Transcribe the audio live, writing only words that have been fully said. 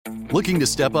Looking to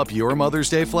step up your Mother's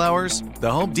Day flowers?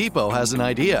 The Home Depot has an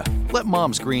idea. Let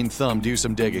Mom's green thumb do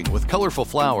some digging with colorful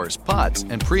flowers, pots,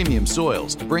 and premium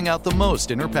soils to bring out the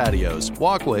most in her patios,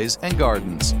 walkways, and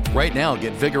gardens. Right now,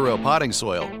 get Vigoro potting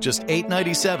soil, just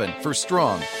 $8.97 for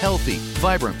strong, healthy,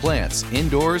 vibrant plants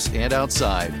indoors and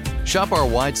outside. Shop our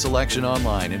wide selection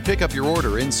online and pick up your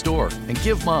order in-store and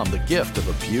give Mom the gift of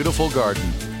a beautiful garden.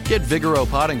 Get Vigoro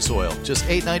potting soil, just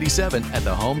 $8.97 at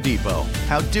the Home Depot.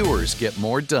 How doers get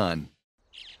more done.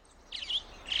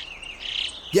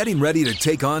 Getting ready to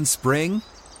take on spring?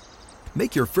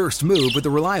 Make your first move with the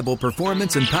reliable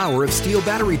performance and power of Steel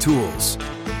battery tools.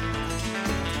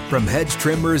 From hedge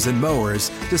trimmers and mowers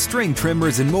to string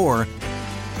trimmers and more,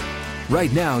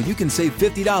 right now you can save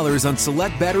 $50 on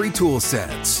select battery tool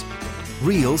sets.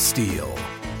 Real Steel.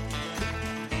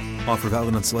 Offer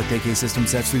valid on select AK system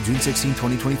sets through June 16,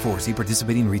 2024. See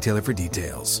participating retailer for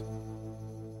details.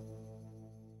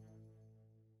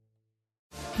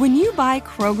 When you buy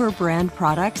Kroger brand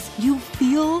products, you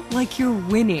feel like you're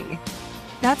winning.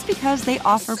 That's because they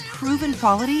offer proven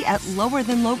quality at lower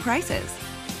than low prices.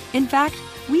 In fact,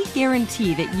 we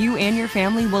guarantee that you and your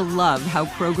family will love how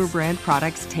Kroger brand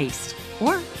products taste,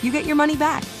 or you get your money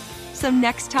back. So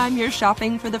next time you're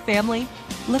shopping for the family,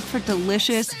 look for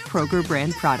delicious Kroger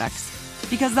brand products,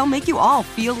 because they'll make you all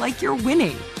feel like you're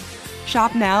winning.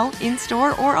 Shop now,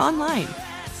 in-store, or online.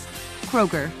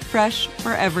 Kroger, fresh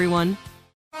for everyone.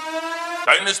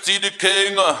 Dynasty the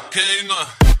King. Oh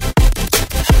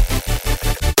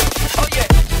yeah.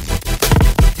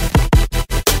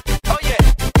 Oh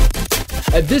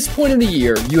yeah. At this point in the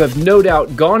year, you have no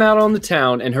doubt gone out on the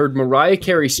town and heard Mariah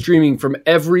Carey streaming from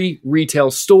every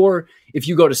retail store. If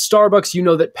you go to Starbucks, you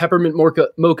know that peppermint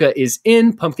mocha is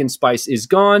in, pumpkin spice is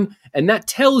gone, and that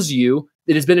tells you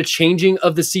that it's been a changing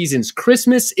of the seasons.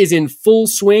 Christmas is in full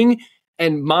swing,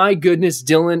 and my goodness,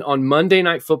 Dylan, on Monday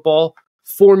Night Football,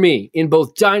 for me, in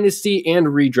both Dynasty and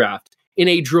Redraft, in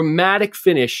a dramatic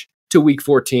finish to Week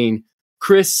 14,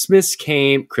 Christmas.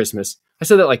 I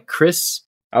said that like Chris.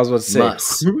 I was about to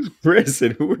say, who's Chris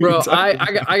and who are Bro, you talking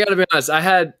about? I gotta be honest.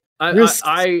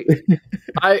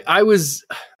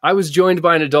 I was joined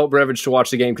by an adult beverage to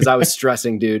watch the game because I was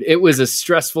stressing, dude. It was a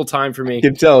stressful time for me. I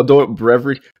can tell, adult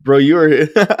beverage. Bro, you were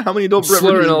how many adult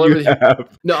beverages do you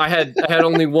have? No, I had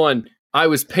only one. I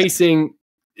was pacing.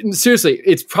 Seriously,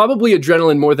 it's probably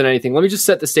adrenaline more than anything. Let me just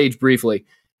set the stage briefly.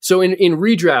 So in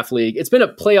Redraft League, it's been a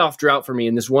playoff drought for me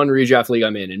in this one Redraft League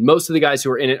I'm in, and most of the guys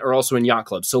who are in it are also in Yacht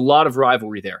Club, so a lot of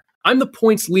rivalry there. I'm the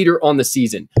points leader on the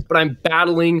season, but I'm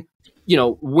battling,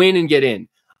 win and get in.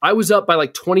 I was up by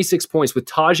like 26 points with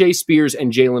Tajay Spears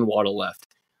and Jalen Waddle left.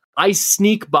 I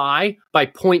sneak by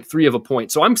 0.3 of a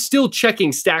point, so I'm still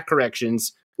checking stat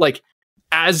corrections like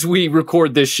as we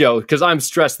record this show because I'm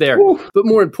stressed there. Ooh. But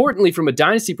more importantly, from a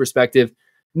dynasty perspective,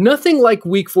 nothing like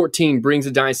Week 14 brings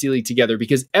a dynasty league together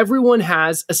because everyone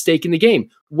has a stake in the game.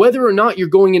 Whether or not you're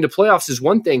going into playoffs is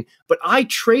one thing, but I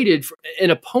traded for an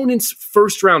opponent's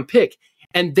first round pick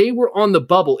and they were on the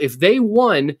bubble. If they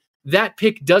won, that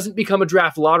pick doesn't become a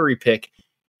draft lottery pick.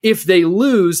 If they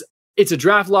lose, it's a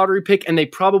draft lottery pick and they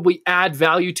probably add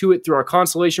value to it through our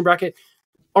consolation bracket.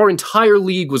 Our entire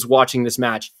league was watching this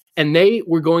match and they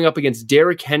were going up against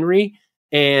Derrick Henry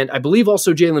and I believe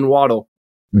also Jalen Waddle.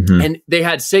 Mm-hmm. And they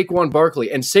had Saquon Barkley,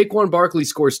 and Saquon Barkley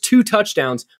scores 2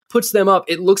 touchdowns, puts them up.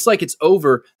 It looks like it's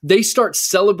over. They start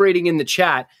celebrating in the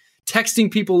chat,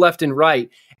 texting people left and right,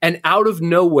 and out of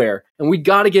nowhere, and we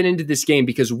got to get into this game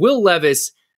because Will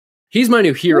Levis, he's my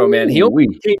new hero, man. He only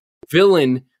became the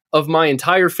villain of my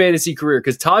entire fantasy career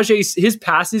because his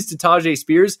passes to Tajay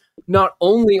Spears not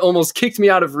only almost kicked me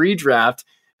out of redraft,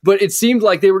 but it seemed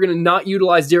like they were going to not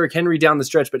utilize Derrick Henry down the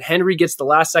stretch, but Henry gets the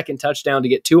last-second touchdown to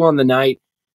get 2 on the night.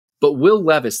 But Will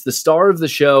Levis, the star of the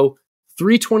show,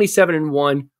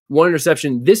 327-1, 1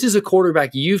 interception. This is a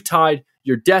quarterback you've tied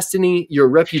your destiny, your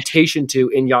reputation to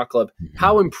in Yacht Club.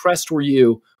 How impressed were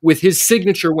you with his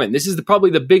signature win? This is probably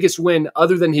the biggest win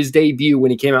other than his debut when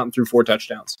he came out and threw 4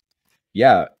 touchdowns.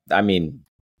 Yeah, I mean,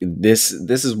 this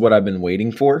is what I've been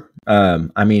waiting for. I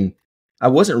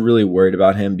wasn't really worried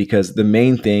about him because the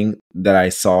main thing that I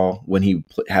saw when he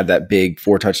had that big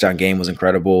 4-touchdown game was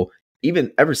incredible.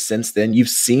 Even ever since then, you've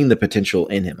seen the potential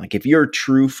in him. Like if you're a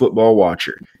true football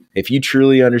watcher, if you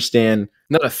truly understand,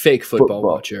 not a fake football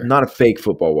watcher, not a fake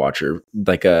football watcher,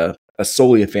 like a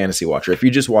solely a fantasy watcher. If you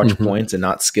just watch points and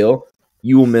not skill,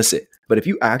 you will miss it. But if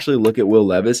you actually look at Will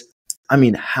Levis, I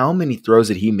mean, how many throws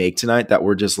did he make tonight that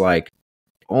were just like,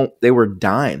 oh, they were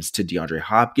dimes to DeAndre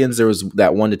Hopkins. There was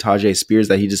that one to Tajay Spears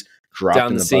that he just dropped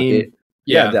down in the bucket. bucket.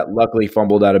 Yeah, that luckily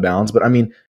fumbled out of bounds. But I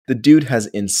mean, the dude has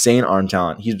insane arm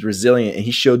talent. He's resilient, and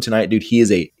he showed tonight, dude, he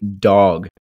is a dog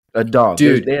A dog.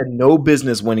 Dude. They had no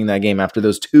business winning that game after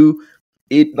those two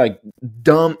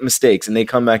dumb mistakes, and they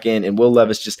come back in, and Will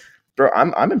Levis just, bro,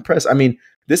 I'm impressed. I mean,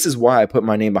 this is why I put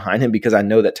my name behind him, because I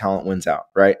know that talent wins out,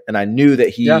 right? And I knew that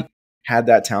he had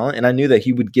that talent, and I knew that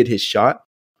he would get his shot.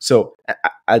 So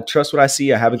I trust what I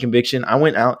see. I have a conviction. I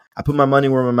went out. I put my money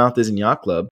where my mouth is in Yacht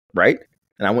Club, right?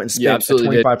 And I went and spent a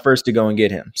 25 first to go and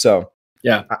get him. So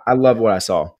yeah, I love what I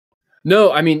saw.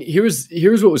 No, I mean, here's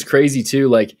what was crazy too.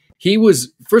 Like, he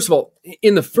was, first of all,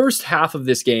 in the first half of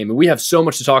this game, and we have so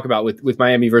much to talk about with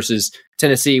Miami versus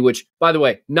Tennessee, which, by the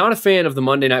way, not a fan of the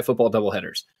Monday Night Football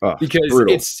doubleheaders, because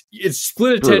brutal. It's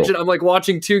split attention. Brutal. I'm like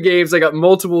watching two games. I got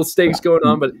multiple stakes going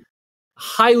on, but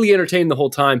highly entertained the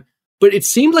whole time. But it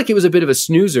seemed like it was a bit of a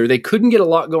snoozer. They couldn't get a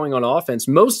lot going on offense.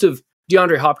 Most of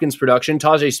DeAndre Hopkins' production,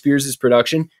 Tajay Spears'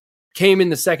 production, came in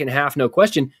the second half, no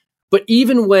question. But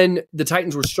even when the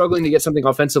Titans were struggling to get something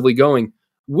offensively going,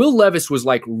 Will Levis was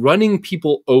like running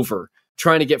people over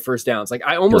trying to get first downs. Like,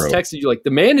 I almost texted you, like, the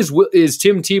man is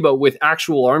Tim Tebow with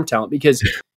actual arm talent, because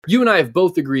you and I have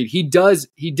both agreed he does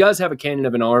have a cannon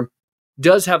of an arm,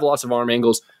 does have lots of arm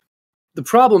angles. The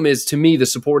problem is, to me, the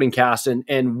supporting cast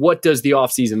and what does the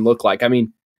offseason look like? I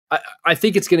mean, I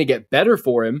think it's going to get better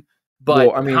for him,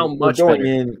 but how much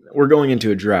better? We're going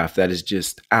into a draft that is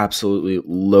just absolutely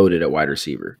loaded at wide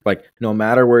receiver. Like, no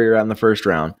matter where you're at in the first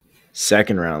round,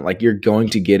 second round, like, you're going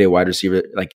to get a wide receiver.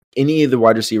 Like, any of the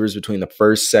wide receivers between the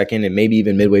first, second, and maybe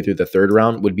even midway through the third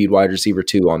round would be wide receiver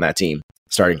 2 on that team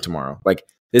starting tomorrow. Like,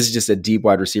 this is just a deep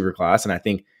wide receiver class, and I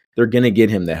think they're going to get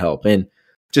him the help. And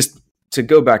just to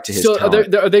go back to his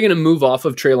talent, are they going to move off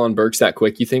of Treylon Burks that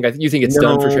quick? You think it's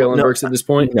done for Treylon Burks at this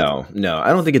point? No, I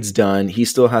don't think it's done. He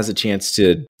still has a chance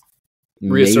to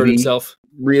reassert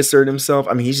himself.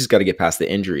 I mean, he's just got to get past the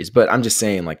injuries. But I'm just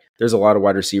saying, like, there's a lot of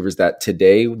wide receivers that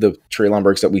today, the Treylon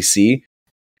Burks that we see,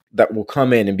 that will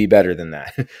come in and be better than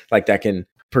that. Like, that can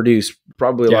produce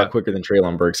probably a lot quicker than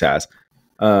Treylon Burks has.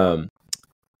 But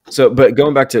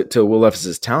going back to Will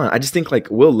Levis's talent, I just think, like,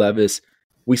 Will Levis,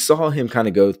 we saw him kind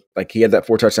of go, like, he had that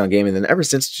 4 touchdown game, and then ever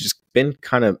since it's just been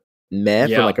kind of meh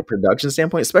from like a production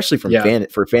standpoint, especially from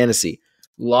for fantasy.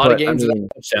 A lot of games without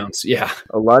touchdowns. Yeah.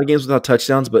 A lot of games without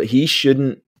touchdowns, but he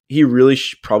really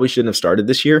probably shouldn't have started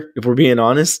this year, if we're being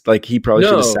honest. Like, he probably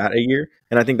should have sat a year.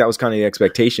 And I think that was kind of the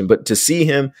expectation. But to see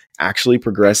him actually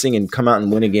progressing and come out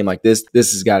and win a game like this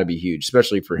has got to be huge,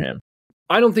 especially for him.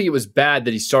 I don't think it was bad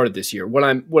that he started this year.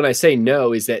 When I say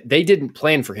no, is that they didn't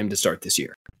plan for him to start this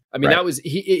year. I mean, that was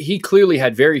he clearly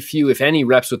had very few, if any,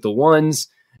 reps with the ones.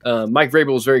 Mike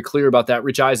Vrabel was very clear about that.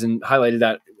 Rich Eisen highlighted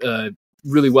that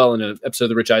really well in an episode of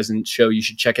the Rich Eisen show. You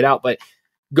should check it out. But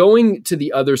going to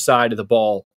the other side of the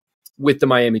ball with the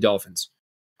Miami Dolphins,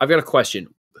 I've got a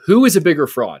question. Who is a bigger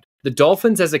fraud? The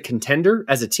Dolphins as a contender,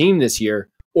 as a team this year,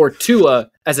 or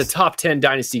Tua as a top 10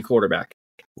 dynasty quarterback?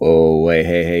 Oh, wait,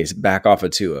 hey, back off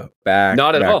of Tua.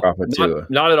 Not at all.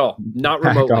 Not at all. Not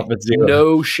remotely.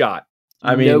 No shot.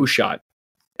 No shot.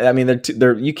 I mean,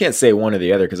 they're you can't say one or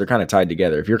the other because they're kind of tied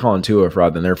together. If you're calling Tua a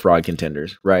fraud, then they're fraud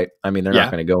contenders, right? I mean, they're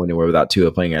not going to go anywhere without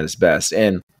Tua playing at his best.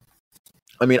 And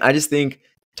I mean, I just think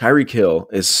Tyreek Hill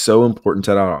is so important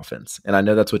to that offense. And I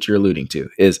know that's what you're alluding to,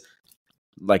 is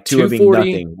like Tua being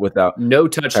nothing without no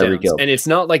touchdowns. And it's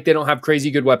not like they don't have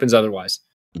crazy good weapons otherwise.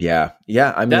 Yeah.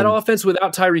 I mean, that offense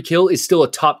without Tyreek Hill is still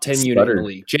a top 10 unit in the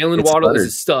league. Jalen Waddle is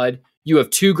a stud. You have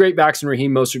 2 great backs in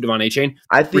Raheem Mostert, Devon Achane.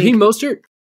 I think Raheem Mostert.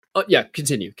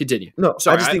 Continue. No,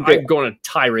 sorry, I'm going on a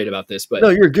tirade about this, but no,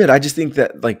 you're good. I just think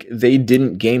that, like, they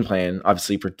didn't game plan,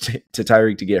 obviously, to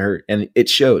Tyreek to get hurt, and it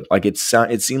showed. Like, it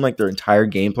seemed like their entire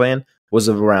game plan was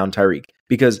around Tyreek,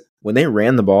 because when they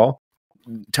ran the ball,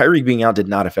 Tyreek being out did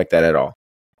not affect that at all.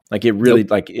 Like, it really,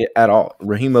 at all.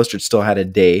 Raheem Mostert still had a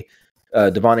day.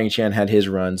 Devon Achane had his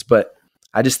runs, but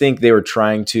I just think they were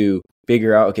trying to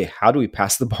figure out, okay, how do we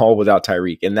pass the ball without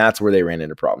Tyreek? And that's where they ran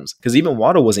into problems, because even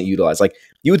Waddle wasn't utilized. Like,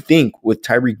 you would think with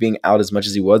Tyreek being out as much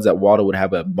as he was, that Waddle would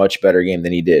have a much better game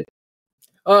than he did.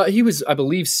 He was, I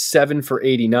believe, 7 for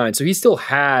 89. So he still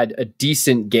had a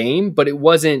decent game, but it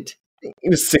wasn't. He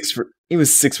was 6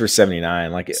 for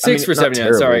 79. Like, 6 for 79.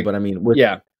 Terrible, sorry, but I mean, with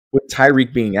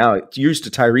Tyreek being out, you're used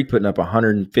to Tyreek putting up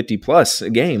 150 plus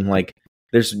a game. Like,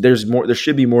 there's more. There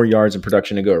should be more yards and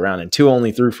production to go around. And Tua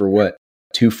only threw for what?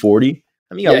 240.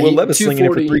 I mean, you got Will Levis slinging it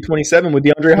for 327 with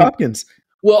DeAndre Hopkins.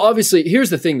 Well, obviously, here's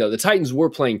the thing, though. The Titans were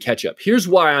playing catch-up. Here's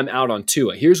why I'm out on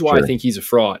Tua. Here's why I think he's a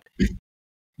fraud.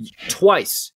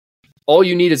 Twice, all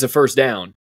you need is a first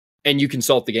down, and you can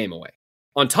salt the game away.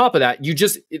 On top of that, at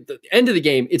the end of the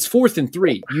game, it's 4th and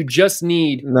 3. You just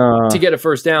need to get a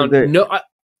first down.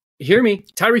 Hear me.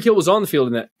 Tyreek Hill was on the field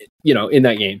in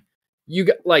that game. You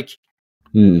got, like,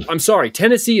 I'm sorry.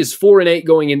 Tennessee is 4-8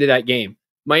 going into that game.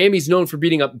 Miami's known for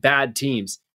beating up bad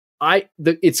teams.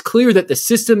 It's clear that the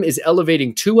system is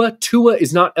elevating Tua. Tua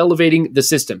is not elevating the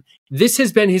system. This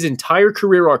has been his entire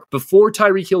career arc before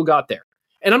Tyreek Hill got there.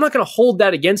 And I'm not going to hold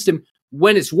that against him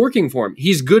when it's working for him.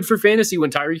 He's good for fantasy when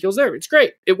Tyreek Hill's there. It's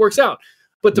great. It works out.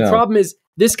 But the problem is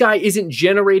this guy isn't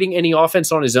generating any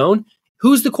offense on his own.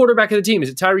 Who's the quarterback of the team? Is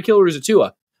it Tyreek Hill or is it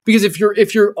Tua? Because if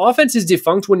your offense is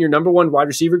defunct when your number one wide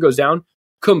receiver goes down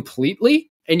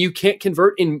completely and you can't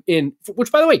convert in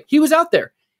which, by the way, he was out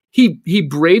there. He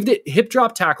braved it, hip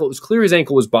drop tackle. It was clear his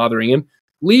ankle was bothering him.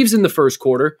 Leaves in the first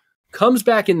quarter, comes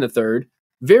back in the third.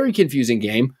 Very confusing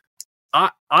game.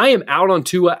 I am out on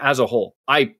Tua as a whole.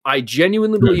 I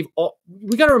genuinely believe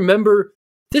we got to remember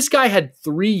this guy had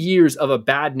 3 years of a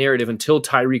bad narrative until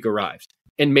Tyreek arrived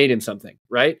and made him something,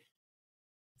 right?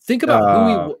 Think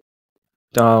about who he.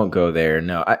 Don't go there.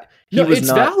 No, it's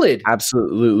valid.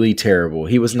 Absolutely terrible.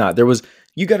 He was not.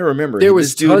 You got to remember, there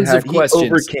was tons of questions. He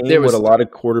overcame what a lot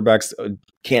of quarterbacks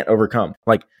can't overcome.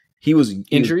 Like he was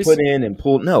injuries put in and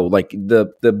pulled. No, like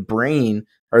the brain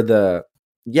or the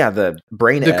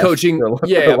brain. The coaching. No,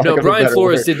 Brian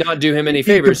Flores did not do him any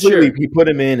favors. He put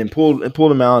him in and pulled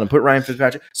him out and put Ryan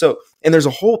Fitzpatrick. So, and there's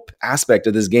a whole aspect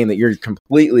of this game that you're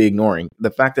completely ignoring.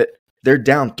 The fact that they're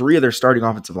down 3 of their starting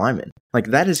offensive linemen. Like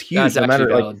that is huge. No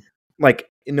matter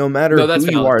no matter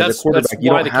who you are as a quarterback,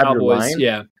 you don't have your line.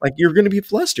 Yeah. Like you're going to be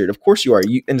flustered. Of course you are.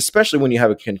 And especially when you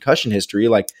have a concussion history,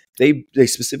 like they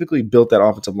specifically built that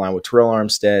offensive line with Terrell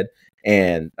Armstead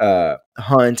and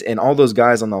Hunt and all those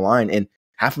guys on the line, and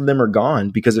half of them are gone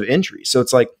because of injury. So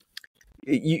it's like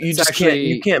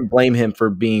you can't blame him for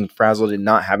being frazzled and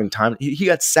not having time. He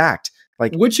got sacked.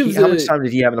 Like how much time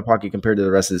did he have in the pocket compared to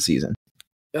the rest of the season?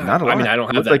 Not a lot. I mean, I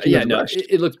don't have that. Like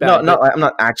it looks bad. No, I'm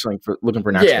not actually looking for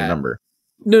an actual number.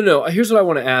 No. Here's what I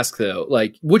want to ask though.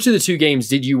 Like, which of the 2 games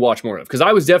did you watch more of? Because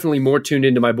I was definitely more tuned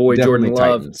into my boy Jordan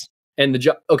Love and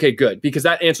okay, good, because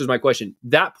that answers my question.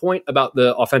 That point about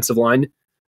the offensive line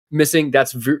missing,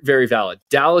 that's very valid.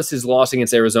 Dallas's loss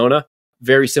against Arizona,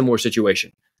 very similar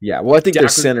situation. Yeah, well, I think their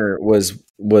center was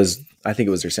I think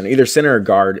it was their center, either center or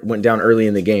guard, went down early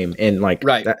in the game, and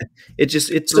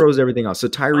it throws everything off. So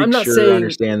Tyreek, I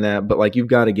understand that, but like you've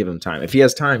got to give him time. If he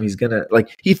has time, he's gonna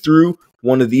he threw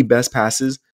one of the best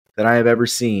passes that I have ever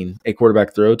seen a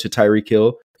quarterback throw to Tyreek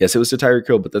Hill. Yes, it was to Tyreek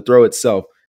Hill, but the throw itself,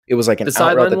 it was like an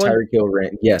out route that Tyreek Hill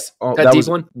ran. Yes, that was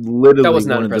one, literally that was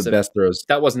not one impressive. of the best throws.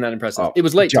 That wasn't that impressive. It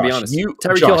was late, Josh, to be honest.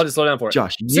 Tyreek Hill had to slow down for it.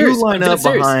 Josh,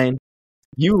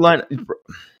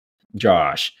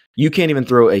 Josh, you can't even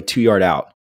throw a 2-yard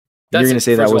out. You're going to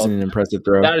say that wasn't an impressive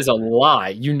throw? That is a lie.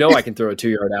 You know I can throw a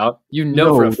 2-yard out. You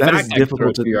know for a fact I can throw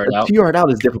a 2-yard out. A 2-yard out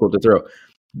is difficult to throw.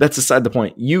 That's aside the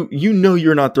point. You know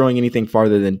you're not throwing anything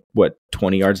farther than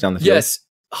 20 yards down the field. Yes.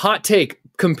 Hot take.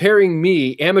 Comparing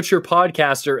me, amateur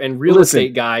podcaster and real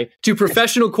estate guy, to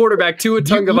professional quarterback Tua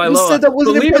Tagovailoa. You said that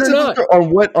wasn't impressive. On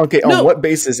what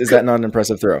basis is that not an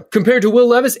impressive throw? Compared to Will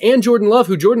Levis and Jordan Love,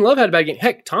 who Jordan Love had a bad game.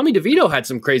 Heck, Tommy DeVito had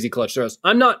some crazy clutch throws.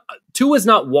 Tua's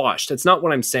not washed. That's not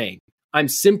what I'm saying. I'm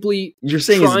simply You're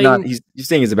saying you're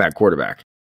saying he's a bad quarterback.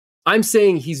 I'm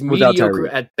saying he's mediocre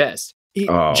at best.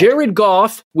 Jared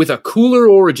Goff with a cooler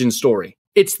origin story.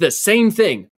 It's the same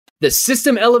thing. The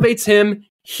system elevates him.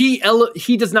 He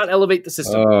does not elevate the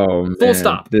system. Oh, man. Full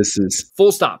stop. This is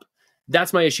full stop.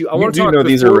 That's my issue. I want to talk. You do know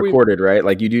these are recorded, right?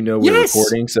 Like you do know we're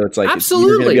recording, so it's like absolutely.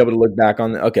 You're going to be able to look back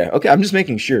on. Okay. I'm just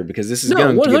making sure because this is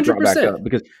going to get brought back up.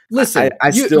 Because listen,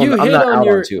 I'm not out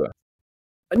on Tua.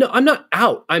 No, I'm not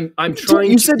out. I'm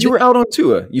trying. You said you were out on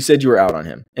Tua. You said you were out on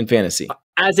him in fantasy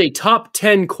as a top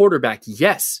 10 quarterback.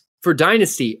 Yes, for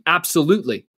dynasty,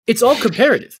 absolutely. It's all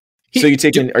comparative. So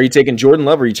are you taking Jordan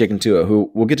Love or are you taking Tua?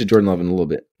 Who we'll get to Jordan Love in a little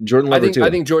bit. Jordan Love or Tua? I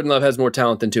think Jordan Love has more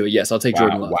talent than Tua. Yes, I'll take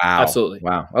Jordan Love. Wow. Absolutely.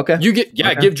 Wow. Okay.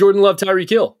 Give Jordan Love Tyreek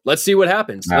Hill. Let's see what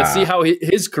happens. Let's see how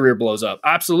his career blows up.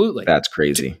 Absolutely. That's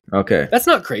crazy. Okay. That's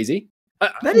not crazy.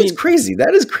 That is crazy.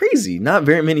 That is crazy. Not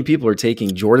very many people are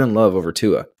taking Jordan Love over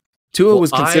Tua. Tua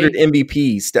was considered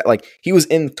MVP. He was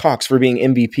in talks for being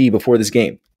MVP before this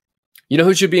game. You know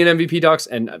who should be in MVP talks?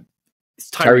 And it's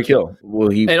Tyreek Hill.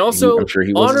 Well, I'm sure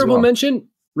he was honorable mention,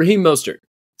 Raheem Mostert.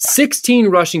 16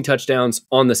 rushing touchdowns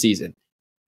on the season.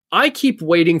 I keep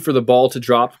waiting for the ball to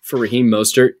drop for Raheem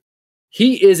Mostert.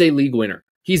 He is a league winner.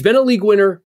 He's been a league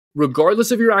winner regardless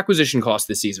of your acquisition cost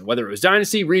this season. Whether it was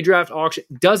dynasty, redraft, auction,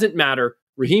 doesn't matter.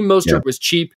 Raheem Mostert was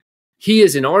cheap. He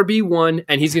is an RB1,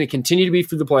 and he's going to continue to be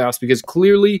through the playoffs because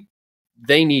clearly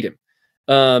they need him.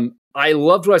 I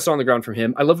loved what I saw on the ground from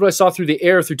him. I loved what I saw through the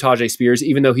air through Tajay Spears,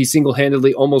 even though he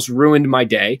single-handedly almost ruined my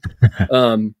day.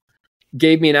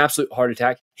 gave me an absolute heart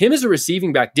attack. Him as a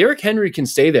receiving back, Derrick Henry can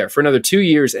stay there for another 2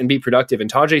 years and be productive.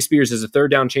 And Tajay Spears as a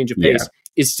third down change of pace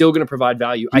is still going to provide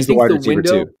value. He's I think the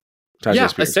window, too.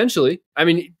 Spears. Essentially. I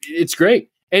mean, it's great.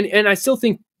 And I still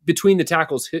think between the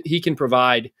tackles, he can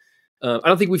provide. I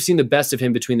don't think we've seen the best of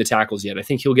him between the tackles yet. I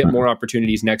think he'll get more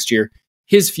opportunities next year.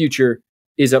 His future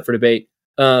is up for debate.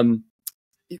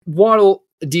 Waddle,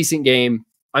 a decent game.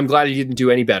 I'm glad he didn't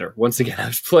do any better. Once again, I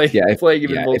was playing him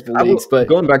in multiple leagues. But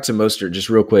going back to Mostert, just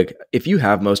real quick, if you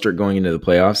have Mostert going into the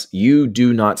playoffs, you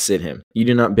do not sit him. You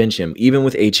do not bench him. Even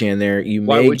with Achane there,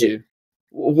 why would you?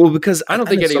 Well, because I don't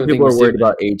think some people are worried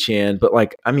about Achane, but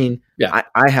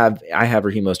I have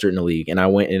Raheem Mostert in the league, and I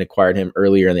went and acquired him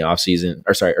earlier in the season.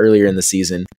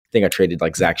 I think I traded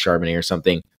like Zach Charbonnet or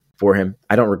something for him.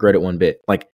 I don't regret it one bit.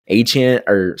 Like Raheem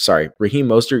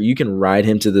Mostert, you can ride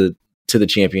him to the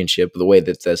championship the way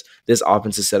that this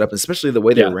offense is set up, and especially the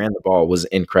way they ran the ball was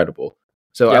incredible.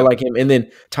 So I like him. And then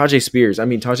Tajay Spears. I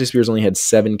mean, Tajay Spears only had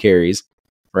 7 carries,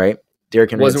 right?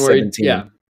 Derrick Henry had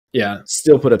 17. Yeah.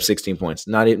 Still put up 16 points.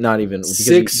 Not even because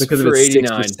of his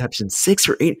 6 receptions. 6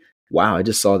 for 8. Wow, I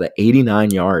just saw that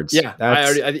 89 yards. Yeah,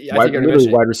 that's I think I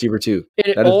wide receiver 2.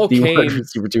 And that is the wide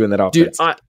receiver 2 in that offense.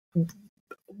 Dude,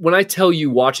 when I tell you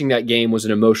watching that game was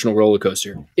an emotional roller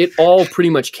coaster, it all pretty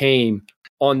much came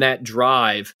on that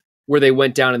drive where they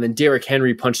went down and then Derrick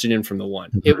Henry punched it in from the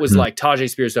 1. It was like Tajay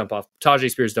Spears dump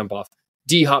off,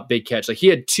 D-Hop big catch. Like he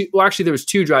had 2. Well, actually, there was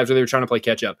 2 drives where they were trying to play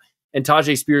catch up, and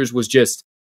Tajay Spears was just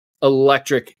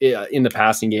electric in the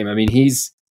passing game. I mean,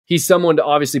 he's someone to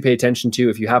obviously pay attention to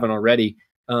if you haven't already,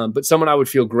 but someone I would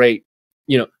feel great.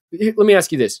 Let me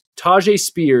ask you this: Tajay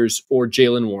Spears or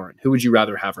Jaylen Warren? Who would you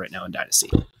rather have right now in Dynasty?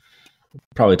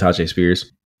 Probably Tajay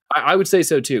Spears. I would say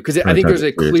so too, because I think there's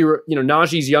a clearer.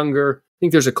 Najee's younger. I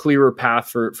think there's a clearer path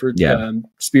for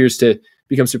Spears to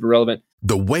become super relevant.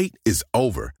 The wait is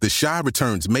over. The Chi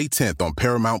returns May 10th on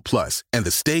Paramount Plus, and the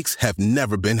stakes have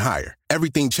never been higher.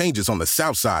 Everything changes on the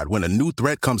South Side when a new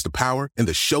threat comes to power in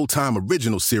the Showtime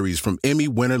original series from Emmy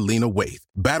winner Lena Waithe.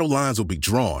 Battle lines will be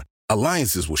drawn,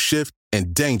 alliances will shift,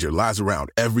 and danger lies around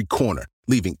every corner,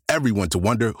 leaving everyone to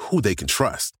wonder who they can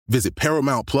trust. Visit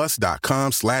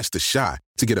ParamountPlus.com/The Chi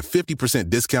to get a 50%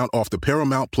 discount off the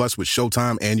Paramount Plus with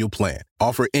Showtime annual plan.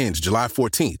 Offer ends July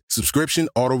 14th. Subscription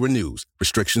auto-renews.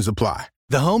 Restrictions apply.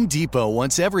 The Home Depot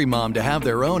wants every mom to have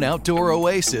their own outdoor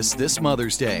oasis this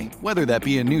Mother's Day, whether that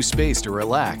be a new space to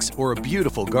relax or a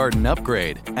beautiful garden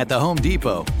upgrade. At the Home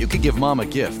Depot, you could give mom a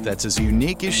gift that's as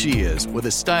unique as she is, with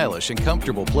a stylish and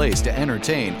comfortable place to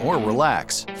entertain or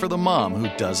relax for the mom who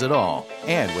does it all.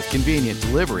 And with convenient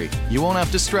delivery, you won't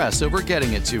have to stress over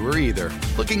getting it to her either.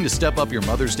 Looking to step up your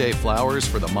Mother's Day flowers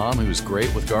for the mom who's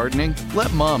great with gardening?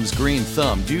 Let Mom's Green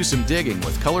Thumb do some digging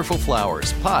with colorful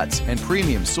flowers, pots, and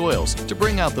premium soils to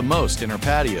bring out the most in her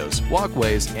patios,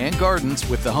 walkways, and gardens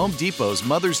with the Home Depot's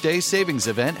Mother's Day Savings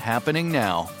Event happening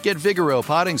now. Get Vigoro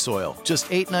potting soil, just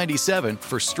 $8.97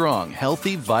 for strong,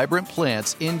 healthy, vibrant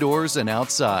plants indoors and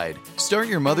outside. Start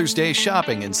your Mother's Day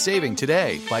shopping and saving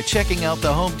today by checking out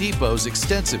the Home Depot's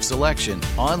extensive selection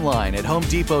online at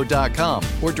HomeDepot.com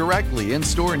or directly in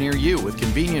store near you with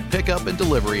convenient pickup and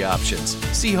delivery options.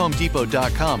 See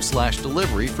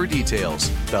HomeDepot.com/delivery for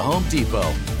details. The Home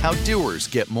Depot, how doers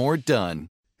get more done.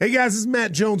 Hey guys, this is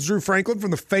Matt Jones, Drew Franklin from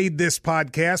the Fade This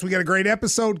podcast. We got a great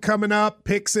episode coming up,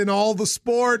 picks in all the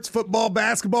sports, football,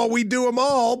 basketball, we do them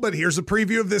all, but here's a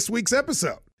preview of this week's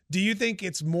episode. Do you think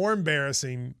it's more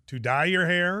embarrassing to dye your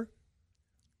hair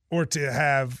or to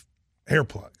have hair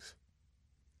plugs?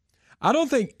 I don't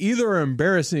think either are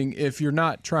embarrassing if you're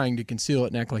not trying to conceal it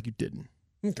and act like you didn't.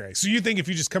 Okay, so you think if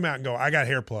you just come out and go, I got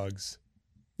hair plugs.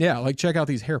 Yeah, like check out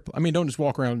these hair plugs. I mean, don't just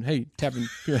walk around, tapping,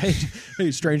 hey,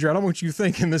 stranger, I don't want you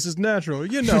thinking this is natural, but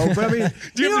I mean.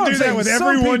 Do you have to do that with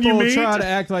everyone you meet? Try to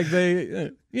act like they,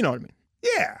 you know what I mean?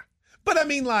 Yeah. But I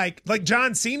mean, like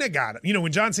John Cena got it.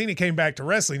 When John Cena came back to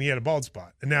wrestling, he had a bald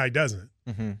spot, and now he doesn't.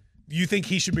 Mm-hmm. You think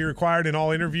he should be required in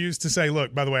all interviews to say,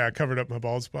 look, by the way, I covered up my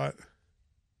bald spot?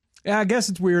 Yeah, I guess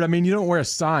it's weird. I mean, you don't wear a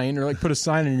sign or put a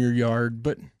sign in your yard,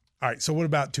 but. All right, so what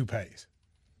about toupees?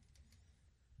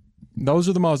 Those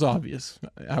are the most obvious.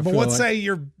 But let's say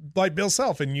you're like Bill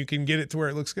Self and you can get it to where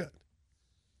it looks good.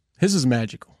 His is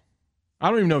magical. I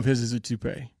don't even know if his is a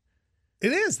toupee.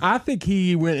 It is. I think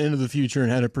he went into the future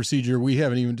and had a procedure we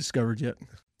haven't even discovered yet.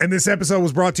 And this episode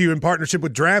was brought to you in partnership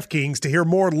with DraftKings. To hear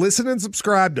more, listen and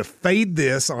subscribe to Fade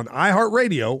This on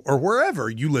iHeartRadio or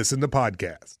wherever you listen to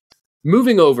podcasts.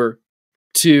 Moving over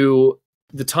to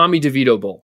the Tommy DeVito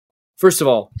Bowl. First of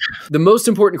all, the most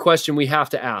important question we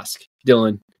have to ask,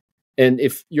 Dylan, and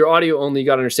if your audio only, you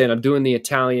got to understand, I'm doing the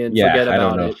Italian, forget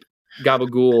about it,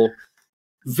 gabagool.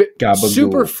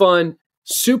 Super fun.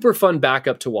 super fun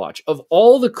backup to watch. Of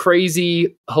all the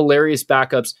crazy, hilarious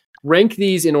backups, rank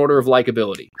these in order of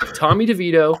likability. Tommy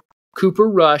DeVito, Cooper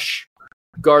Rush,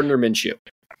 Gardner Minshew.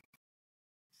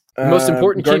 Most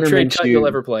important keep trade cut you'll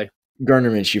ever play.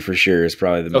 Gardner Minshew for sure is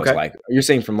probably the most You're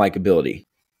saying from likability.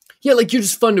 Yeah, like you're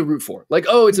just fun to root for. Like,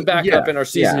 oh, it's a backup and our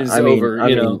season is over.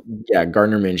 Yeah,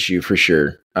 Gardner Minshew for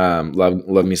sure.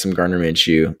 Love me some Gardner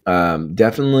Minshew.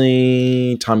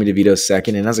 Definitely Tommy DeVito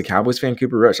second. And as a Cowboys fan,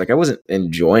 Cooper Rush. Like I wasn't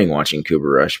enjoying watching Cooper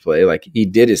Rush play. Like he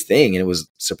did his thing and it was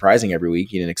surprising every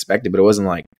week. You didn't expect it, but it wasn't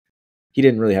like he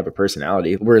didn't really have a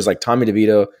personality. Whereas like Tommy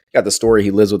DeVito got the story.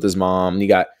 He lives with his mom. And you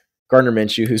got Gardner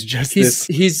Minshew, who's just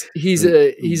he's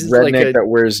redneck like that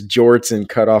wears jorts and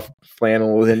cut off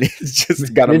flannel, and he's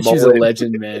just got a Minshew's mullet. A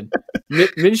legend, man.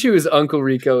 Minshew is Uncle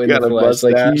Rico in got the flesh.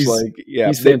 Like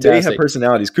he's fantastic. They have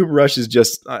personalities. Cooper Rush is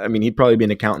just. I mean, he'd probably be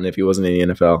an accountant if he wasn't in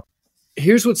the NFL.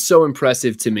 Here's what's so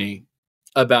impressive to me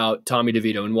about Tommy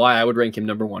DeVito and why I would rank him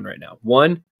number one right now.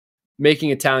 One, making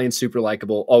Italians super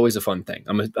likable, always a fun thing.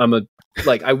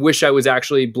 I wish I was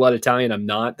actually blood Italian. I'm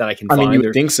not. That I can. I mean, you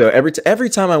would think so. Every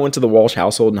time I went to the Walsh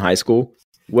household in high school,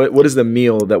 what is the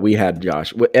meal that we had,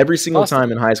 Josh? Every single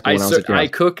time in high school, when I was a kid, I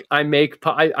cook. I make.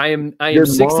 I am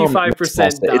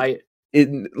 65% diet.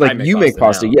 You make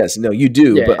pasta, now. Yes, no, you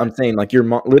do. Yeah. But I'm saying like your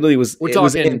mom literally was. We're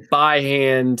talking by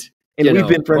hand. And we've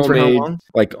been friends homemade. For how long?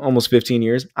 Like almost 15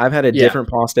 years. I've had a different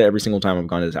pasta every single time I've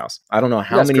gone to his house. I don't know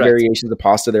how many variations of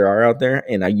pasta there are out there,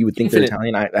 and you would think infinite. They're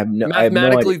Italian. I have no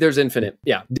Mathematically, there's infinite.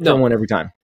 Yeah, different one every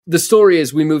time. The story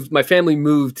is my family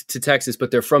moved to Texas,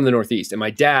 but they're from the Northeast, and my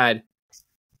dad,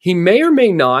 he may or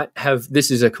may not have.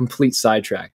 This is a complete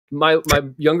sidetrack. My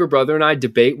younger brother and I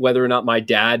debate whether or not my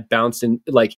dad bounced in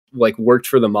like worked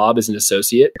for the mob as an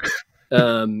associate.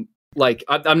 Like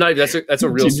I'm not. That's a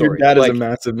real story. Your dad is a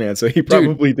massive man, so he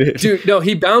probably did. Dude, no,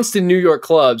 he bounced in New York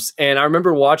clubs, and I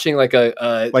remember watching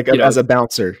as a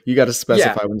bouncer. You got to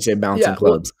specify when you say bounce in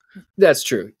clubs. Well, that's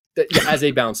true. As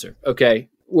a bouncer, okay,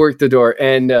 work the door,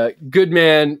 and good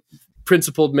man,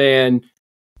 principled man,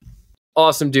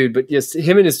 awesome dude. But yes,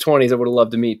 him in his 20s, I would have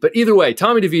loved to meet. But either way,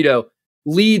 Tommy DeVito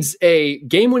leads a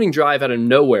game-winning drive out of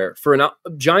nowhere for a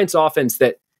Giants offense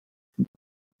that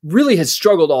really has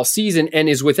struggled all season and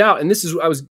is without, and this is, I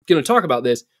was going to talk about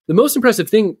this. The most impressive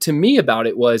thing to me about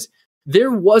it was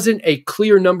there wasn't a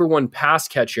clear number one pass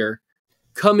catcher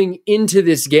coming into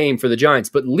this game for the Giants,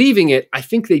 but leaving it, I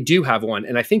think they do have one,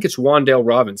 and I think it's Wan'Dale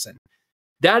Robinson.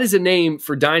 That is a name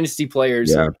for dynasty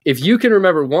players. Yeah. If you can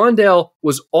remember, Wan'Dale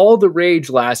was all the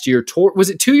rage last year. Was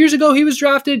it 2 years ago he was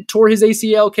drafted? Tore his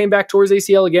ACL, came back, tore his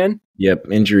ACL again? Yep,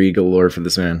 injury galore for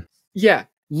this man. Yeah.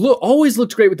 Always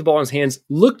looked great with the ball in his hands.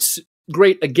 Looked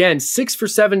great again. 6 for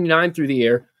 79 through the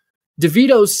air.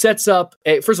 DeVito sets up.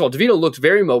 First of all, DeVito looked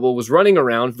very mobile. Was running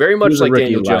around very much like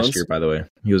Daniel Jones. Last year, by the way,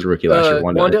 he was a rookie last year.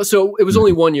 Wan'Dale. So it was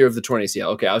only 1 year of the torn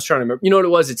ACL. Okay, I was trying to remember. You know what it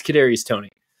was? It's Kadarius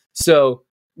Toney. So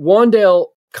Wan'Dale,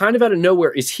 kind of out of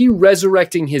nowhere, is he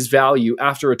resurrecting his value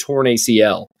after a torn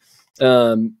ACL?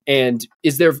 And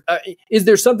is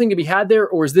there something to be had there,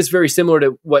 or is this very similar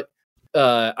to what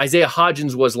Isaiah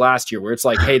Hodgins was last year, where it's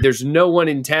like, hey, there's no one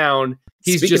in town.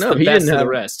 He's just the best of the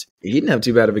rest. He didn't have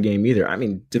too bad of a game either. I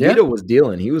mean, DeVito was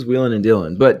dealing. He was wheeling and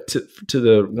dealing. But to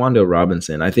the Wan'Dale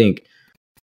Robinson, I think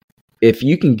if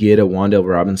you can get a Wan'Dale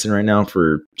Robinson right now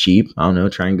for cheap, I don't know,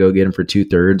 try and go get him for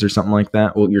 2/3 or something like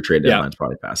that. Well, your trade deadline's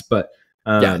probably passed. But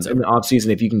in the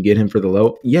offseason, if you can get him for the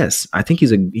low, yes, I think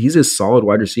he's a solid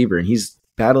wide receiver, and he's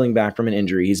battling back from an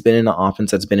injury. He's been in an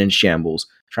offense that's been in shambles,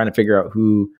 trying to figure out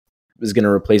who was going to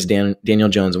replace Daniel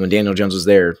Jones. And when Daniel Jones was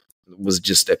there, it was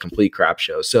just a complete crap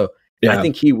show. So I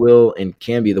think he will and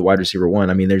can be the wide receiver one.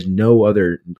 I mean, there's no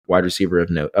other wide receiver of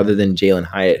note other than Jalen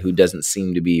Hyatt, who doesn't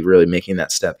seem to be really making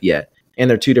that step yet. And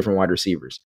they're two different wide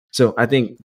receivers. So I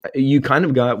think you kind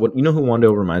of got what, you know who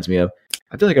Wan'Dale reminds me of?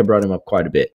 I feel like I brought him up quite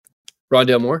a bit.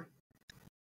 Rondale Moore?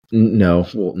 No.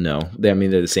 Well, no. I mean,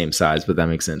 they're the same size, but that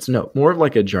makes sense. No, more of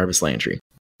like a Jarvis Landry.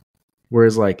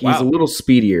 Whereas like he's a little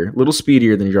speedier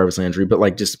than Jarvis Landry, but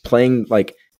like just playing,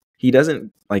 like he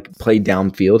doesn't like play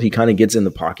downfield. He kind of gets in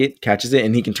the pocket, catches it,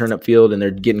 and he can turn upfield, and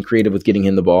they're getting creative with getting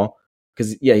him the ball.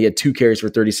 Because he had 2 carries for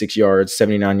 36 yards,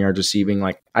 79 yards receiving.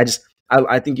 Like I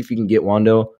think if you can get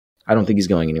Wan'Dale, I don't think he's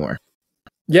going anywhere.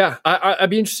 Yeah, I'd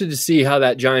be interested to see how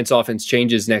that Giants offense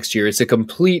changes next year. It's a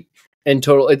complete and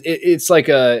total. It's like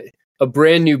a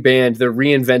brand new band. They're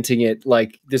reinventing it,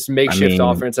 like this makeshift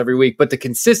offense every week. But the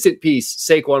consistent piece,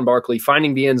 Saquon Barkley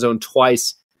finding the end zone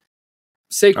twice.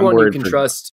 Saquon, you can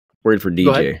trust. Worried for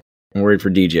DJ. I'm worried for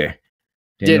DJ.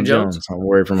 Daniel Jones. I'm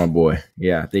worried for my boy.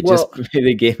 Yeah, they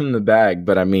gave him the bag,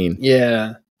 but I mean,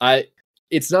 yeah,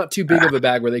 it's not too big of a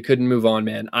bag where they couldn't move on,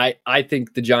 man. I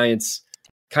think the Giants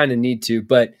kind of need to.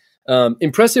 But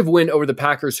impressive win over the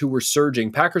Packers, who were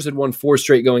surging. Packers had won 4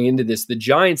 straight going into this. The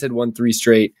Giants had won 3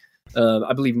 straight.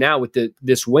 I believe now with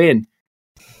this win,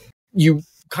 you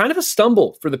kind of a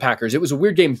stumble for the Packers. It was a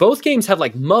weird game. Both games had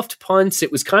like muffed punts.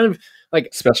 It was kind of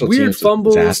like special weird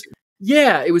fumbles.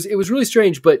 Yeah, it was really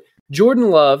strange. But Jordan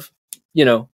Love,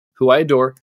 who I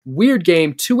adore, weird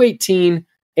game,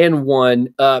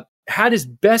 218-1. Had his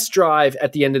best drive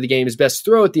at the end of the game, his best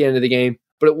throw at the end of the game,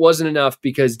 but it wasn't enough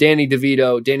because Danny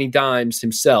Dimes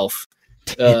himself.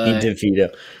 Danny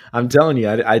DeVito. I'm telling you,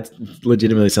 I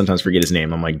legitimately sometimes forget his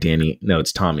name. I'm like, Danny. No,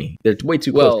 it's Tommy. They're way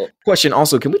too close. Question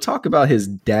also, can we talk about his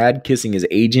dad kissing his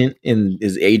agent and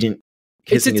his agent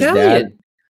kissing his dad?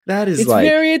 It's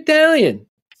very Italian.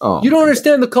 Oh, you don't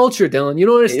understand the culture, Dylan. You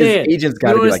don't understand. His agent's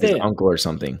got to be like his uncle or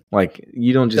something. Like,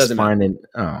 you don't just find it.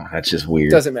 Oh, that's just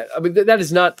weird. Doesn't matter. I mean, that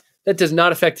does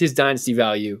not affect his dynasty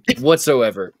value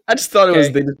whatsoever. I just thought it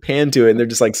was, they just pan to it and they're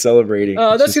just like celebrating.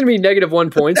 That's going to be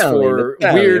 -1 points for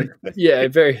weird. Yeah,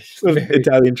 very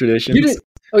Italian traditions.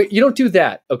 You don't do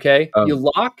that. Okay. You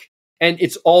lock and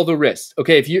it's all the wrist.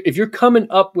 Okay. If you're coming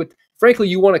up with, frankly,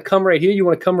 you want to come right here, you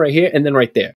want to come right here and then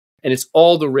right there. And it's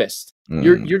all the wrist.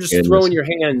 You're just throwing your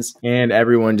hands. And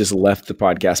everyone just left the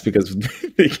podcast because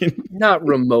they can. Not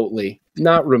remotely.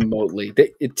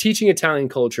 Teaching Italian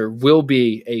culture will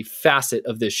be a facet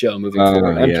of this show moving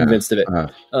forward. I'm convinced of it.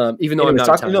 Even though I'm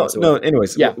not Italian.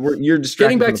 Anyways, you're Getting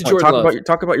distracting. back to Jordan Love.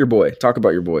 Talk about your boy.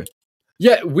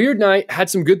 Yeah, weird night. Had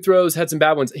some good throws, had some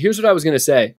bad ones. Here's what I was going to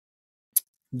say.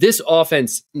 This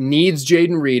offense needs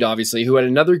Jaden Reed, obviously, who had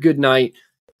another good night,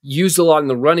 used a lot in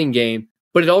the running game.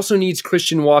 But it also needs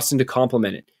Christian Watson to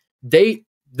complement it.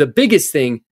 The biggest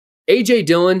thing, A.J.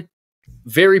 Dillon,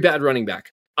 very bad running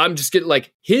back. I'm just getting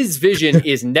his vision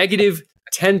is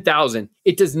 -10,000.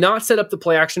 It does not set up the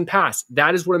play action pass.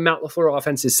 That is what a Matt LaFleur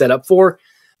offense is set up for.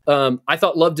 I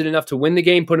thought Love did enough to win the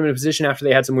game, put him in a position after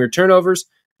they had some weird turnovers.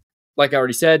 Like I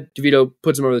already said, DeVito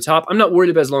puts him over the top. I'm not worried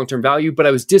about his long-term value, but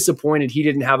I was disappointed he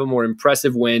didn't have a more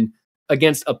impressive win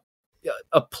against a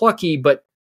plucky but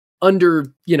under,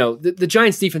 the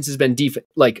Giants defense has been decent.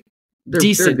 They're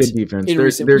good defense. They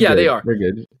are. They're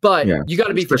good. But you got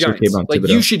to beat the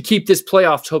Giants. You should keep this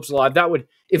playoff hopes alive. That would,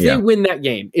 if they win that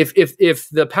game, if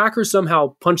the Packers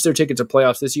somehow punch their ticket to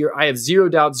playoffs this year, I have zero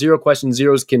doubt, zero questions,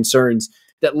 zero concerns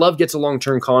that Love gets a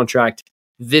long-term contract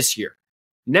this year.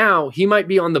 Now he might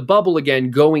be on the bubble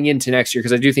again going into next year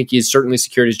because I do think he's certainly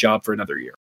secured his job for another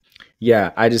year.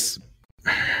 Yeah, I just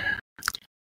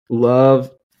Love.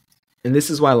 And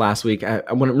this is why last week, I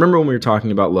remember when we were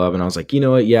talking about Love, and I was like, you know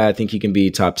what? Yeah, I think he can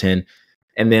be top 10.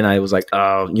 And then I was like,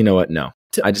 oh, you know what? No.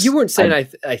 You weren't saying I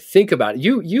think about it.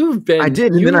 You've been. I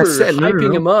did, and then I said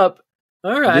hyping him up.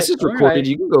 All right, this is recorded. Right.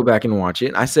 You can go back and watch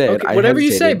it. I said, okay, whatever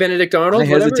you say, Benedict Arnold. I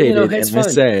hesitated, it's and I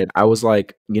said, I was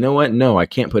like, you know what? No, I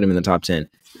can't put him in the top 10.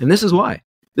 And this is why.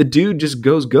 The dude just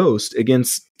goes ghost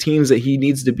against teams that he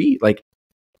needs to beat.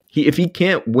 If he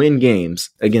can't win games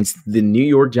against the New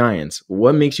York Giants,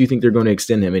 what makes you think they're going to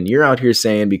extend him? And you're out here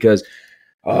saying because,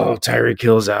 Tyreek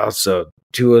Hill's out, so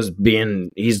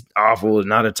he's awful,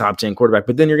 not a top 10 quarterback.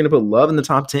 But then you're going to put Love in the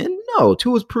top 10? No,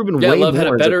 Tua's proven way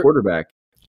more as a quarterback.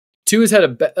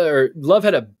 Love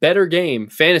had a better game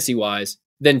fantasy wise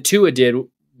than Tua did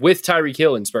with Tyreek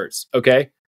Hill in spurts. Okay,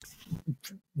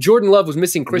 Jordan Love was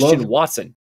missing Christian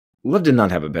Watson. Love did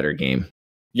not have a better game.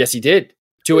 Yes, he did.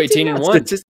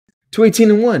 218-1.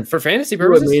 218-1 for fantasy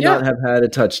purposes. He may not have had a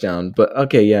touchdown, but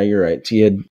okay, yeah, you're right. He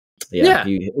had.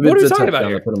 What are we talking about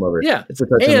here? Put him over. Yeah, it's a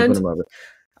touchdown to put him over.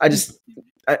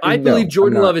 I believe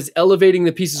Jordan Love is elevating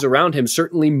the pieces around him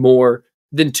certainly more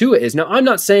than Tua is. Now, I'm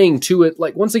not saying Tua.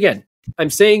 Once again, I'm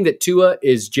saying that Tua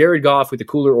is Jared Goff with a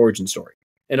cooler origin story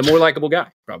and a more likable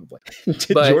guy, probably.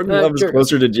 But Jordan Love is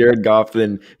closer to Jared Goff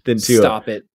than Tua. Stop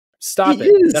it.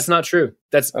 That's not true.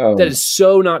 That is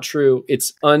so not true.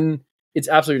 It's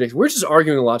absolutely ridiculous. We're just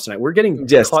arguing a lot tonight. We're getting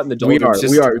caught in the doldrums.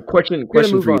 We are. Question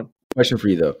for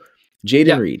you though.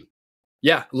 Jaden Reed.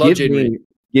 Yeah, love Jaden Reed.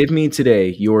 Give me today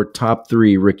your top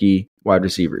 3 rookie wide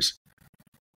receivers.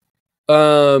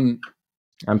 I'm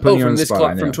putting you on the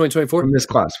spot from 2024. From this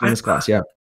class. Yeah.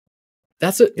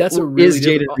 That's a really is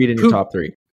Jaden Reed in your top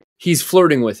 3? He's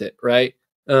flirting with it, right?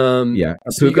 Yeah.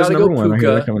 So you got to go Puka. I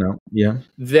hear that coming out. Yeah.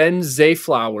 Then Zay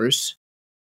Flowers.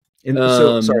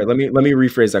 Sorry. Let me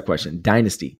rephrase that question.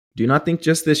 Dynasty. Do not think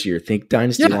just this year. Think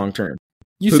dynasty long term.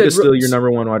 Puka's still your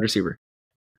number 1 wide receiver.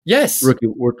 Yes. Rookie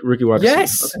wide receiver.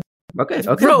 Yes. Okay.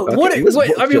 Bro, what?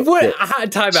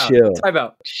 Time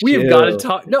out. We have got to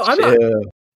talk. No, I'm not.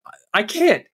 I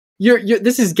can't.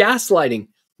 This is gaslighting.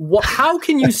 How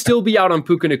can you still be out on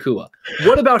Puka Nacua?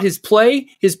 What about his play,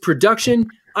 his production?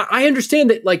 I understand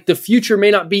that like the future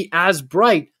may not be as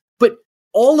bright, but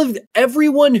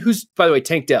everyone who's, by the way,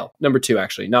 Tank Dell, number 2,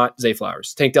 actually, not Zay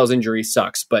Flowers. Tank Dell's injury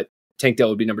sucks, but Tank Dell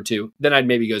would be number 2. Then I'd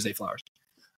maybe go Zay Flowers.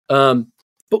 But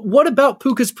what about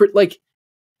Puka's, like,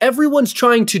 everyone's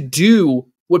trying to do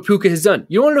what Puka has done.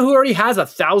 You want to know who already has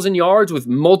 1,000 yards with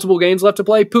multiple games left to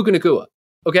play? Puka Nacua.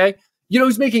 Okay? You know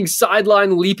who's making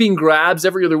sideline leaping grabs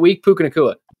every other week? Puka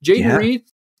Nacua. Jaden Reed,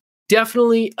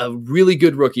 definitely a really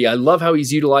good rookie. I love how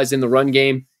he's utilized in the run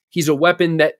game. He's a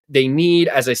weapon that they need,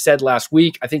 as I said last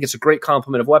week. I think it's a great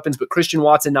complement of weapons, but Christian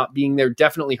Watson not being there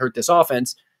definitely hurt this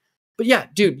offense. But yeah,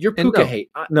 dude, you're Puka hate.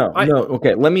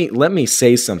 Okay. Let me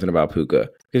say something about Puka,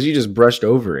 because you just brushed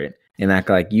over it and act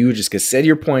like you just said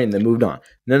your point and then moved on.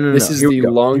 No. This is the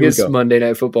longest Monday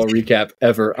Night Football recap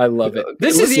ever. I love it.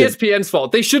 This is ESPN's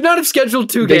fault. They should not have scheduled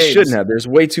 2 games. They shouldn't have. There's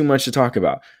way too much to talk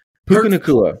about. Puka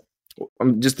Nacua.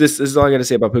 This is all I got to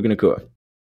say about Puka Nacua.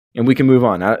 And we can move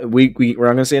on. We're not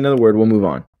going to say another word. We'll move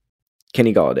on.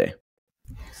 Kenny Golladay.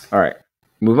 All right.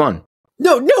 Move on.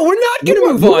 No, we're not going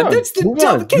to move on. That's the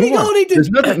dumb. Kenny Golladay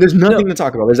did. There's nothing to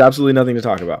talk about. There's absolutely nothing to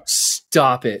talk about.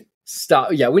 Stop it. Stop.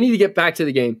 Yeah, we need to get back to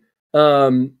the game.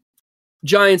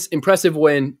 Giants, impressive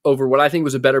win over what I think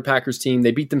was a better Packers team.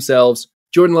 They beat themselves.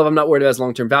 Jordan Love, I'm not worried about his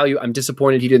long-term value. I'm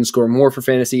disappointed he didn't score more for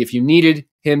fantasy. If you needed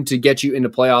him to get you into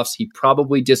playoffs, he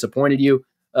probably disappointed you.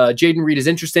 Jaden Reed is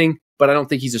interesting, but I don't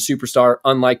think he's a superstar,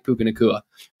 unlike Puka Nacua.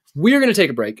 We're going to take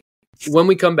a break. When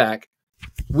we come back,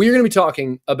 we're going to be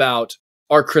talking about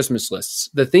our Christmas lists,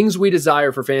 the things we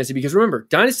desire for fantasy, because remember,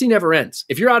 Dynasty never ends.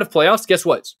 If you're out of playoffs, guess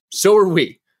what? So are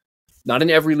we. Not in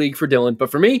every league for Dylan,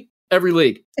 but for me, every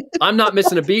league. I'm not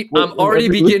missing a beat. I'm already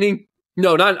beginning.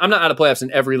 No, I'm not out of playoffs in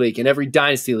every league, in every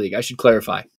Dynasty league. I should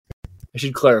clarify. Like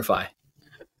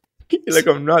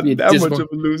I'm not that much of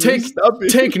a loser.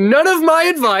 Take none of my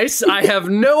advice. I have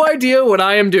no idea what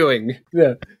I am doing.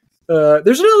 Yeah.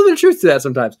 There's an element of truth to that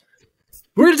sometimes.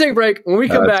 We're going to take a break. When we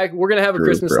come back, we're going to have a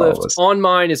Christmas list. On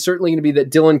mine is certainly going to be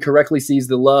that Dylan correctly sees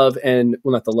the love and,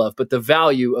 well, not the love, but the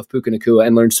value of Puka Nacua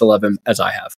and learns to love him as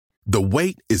I have. The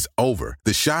wait is over.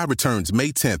 The Chi returns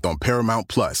May 10th on Paramount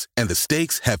Plus, and the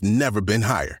stakes have never been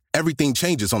higher. Everything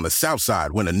changes on the South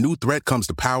Side when a new threat comes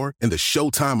to power in the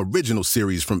Showtime original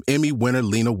series from Emmy winner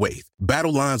Lena Waithe.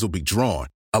 Battle lines will be drawn,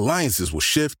 alliances will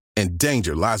shift, and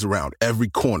danger lies around every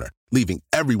corner, leaving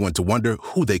everyone to wonder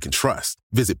who they can trust.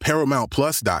 Visit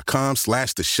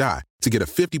ParamountPlus.com/The Chi to get a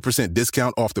 50%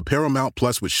 discount off the Paramount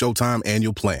Plus with Showtime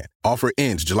annual plan. Offer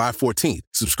ends July 14th.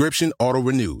 Subscription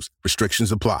auto-renews.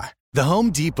 Restrictions apply. The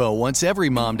Home Depot wants every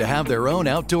mom to have their own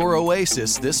outdoor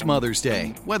oasis this Mother's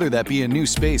Day, whether that be a new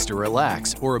space to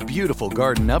relax or a beautiful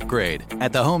garden upgrade.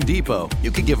 At the Home Depot,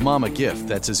 you can give mom a gift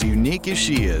that's as unique as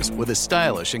she is, with a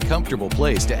stylish and comfortable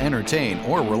place to entertain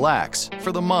or relax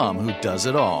for the mom who does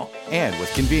it all. And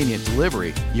with convenient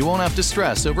delivery, you won't have to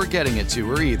stress over getting it to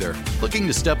her either. Looking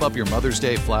to step up your Mother's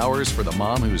Day flowers for the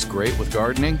mom who's great with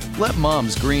gardening? Let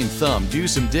Mom's Green Thumb do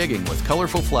some digging with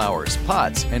colorful flowers,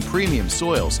 pots, and premium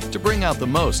soils to bring out the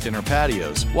most in her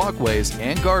patios, walkways,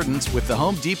 and gardens with the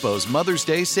Home Depot's Mother's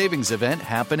Day Savings Event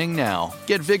happening now.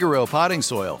 Get Vigoro potting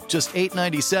soil, just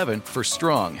 $8.97 for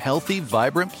strong, healthy,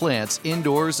 vibrant plants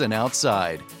indoors and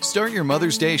outside. Start your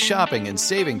Mother's Day shopping and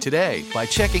saving today by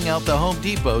checking out the Home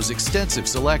Depot's extensive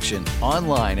selection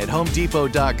online at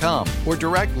HomeDepot.com or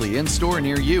directly in store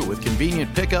near you with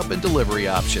convenient pickup and delivery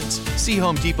options. See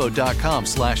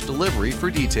HomeDepot.com/delivery for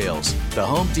details. The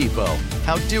Home Depot,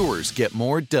 how doers get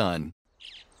more done.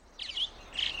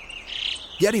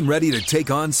 Getting ready to take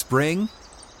on spring?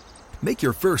 Make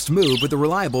your first move with the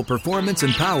reliable performance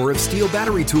and power of Steel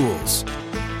battery tools.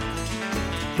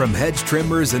 From hedge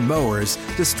trimmers and mowers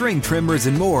to string trimmers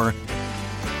and more,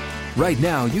 right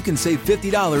now you can save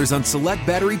 $50 on select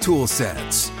battery tool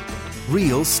sets.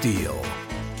 Real Steel.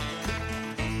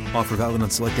 Offer valid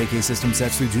on select AK system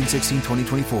sets through June 16,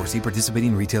 2024. See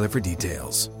participating retailer for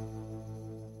details.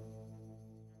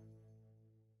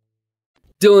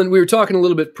 Dylan, we were talking a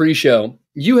little bit pre-show.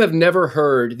 You have never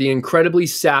heard the incredibly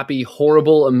sappy,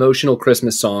 horrible, emotional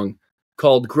Christmas song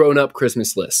called Grown Up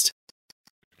Christmas List.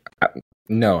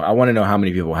 No, I want to know how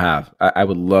many people have. I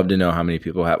would love to know how many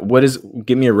people have.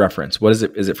 Give me a reference. What is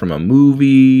it? Is it from a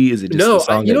movie? Is it just a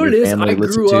song you know that what your it is? family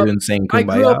listened to and sang Kumbaya?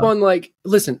 I grew up on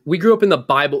we grew up in the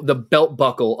Bible, the belt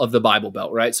buckle of the Bible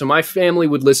Belt, right? So my family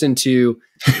would listen to,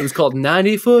 it was called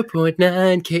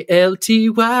 94.9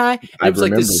 KLTY. It was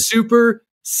like this super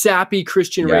sappy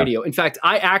Christian radio. In fact,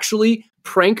 I actually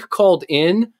prank called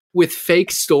in with fake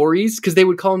stories because they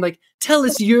would call them like, tell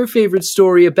us your favorite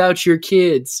story about your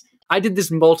kids. I did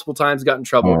this multiple times, got in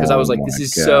trouble because I was like, this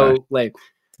is so lame.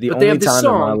 The only time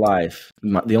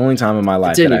in my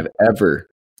life that I've ever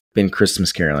been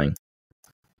Christmas caroling.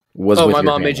 My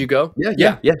mom made you go?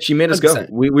 Yeah. She made us 100%. Go.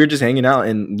 We were just hanging out,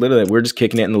 and literally we're just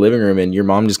kicking it in the living room, and your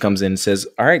mom just comes in and says,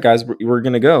 all right, guys, we're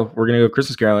going to go. We're going to go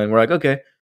Christmas caroling. We're like, okay.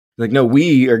 Like, no,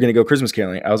 we are going to go Christmas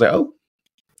caroling. I was like, oh,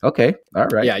 okay. All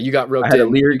right. Yeah, you got roped in.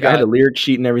 I had a lyric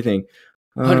sheet and everything.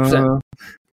 100%.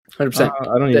 100%.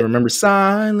 I don't even remember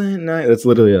Silent Night. That's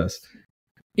literally us.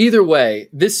 Either way,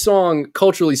 this song,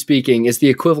 culturally speaking, is the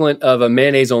equivalent of a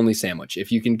mayonnaise-only sandwich.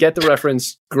 If you can get the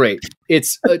reference, great.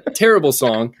 It's a terrible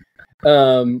song,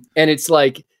 and it's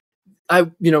like,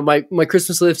 my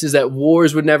Christmas list is that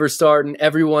wars would never start and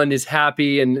everyone is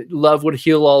happy and love would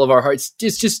heal all of our hearts.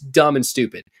 It's just dumb and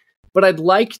stupid. But I'd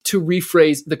like to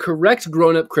rephrase the correct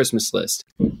grown-up Christmas list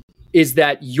is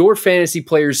that your fantasy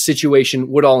players' situation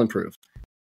would all improve.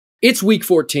 It's week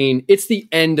 14. It's the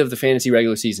end of the fantasy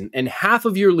regular season. And half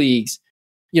of your leagues,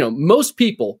 most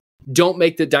people don't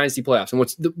make the dynasty playoffs. And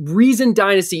what's the reason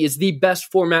dynasty is the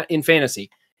best format in fantasy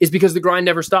is because the grind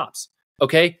never stops.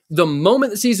 Okay? The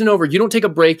moment the season over, you don't take a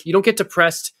break. You don't get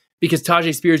depressed because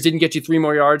Tajay Spears didn't get you 3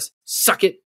 more yards. Suck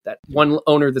it. That one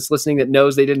owner that's listening that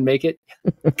knows they didn't make it.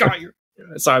 God,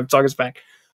 sorry, I'm talking back.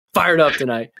 Fired up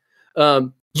tonight.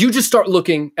 You just start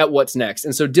looking at what's next.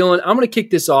 And so, Dylan, I'm going to kick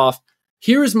this off.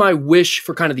 Here is my wish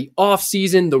for kind of the off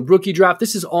season, the rookie draft.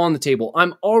 This is all on the table.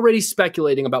 I'm already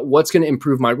speculating about what's going to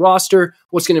improve my roster,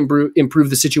 what's going to improve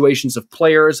the situations of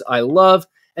players I love.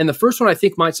 And the first one I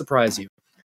think might surprise you.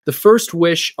 The first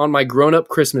wish on my grown-up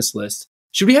Christmas list.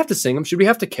 Should we have to sing them? Should we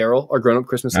have to carol our grown-up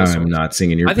Christmas list? I'm not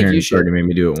singing. Your parents already made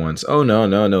me do it once. Oh,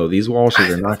 no. These Walshes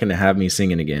are not going to have me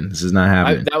singing again. This is not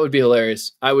happening. That would be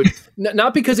hilarious. I would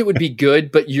not because it would be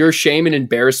good, but your shame and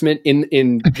embarrassment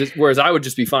in this, whereas I would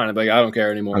just be fine. I'm like, I don't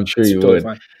care anymore. I'm sure you would.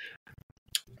 Fine.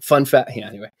 Fun fact. Yeah,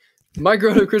 anyway. My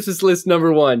grown-up Christmas list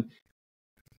number 1.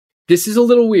 This is a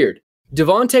little weird.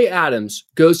 Davante Adams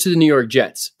goes to the New York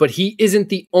Jets, but he isn't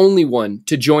the only one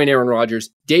to join Aaron Rodgers.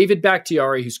 David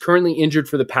Bakhtiari, who's currently injured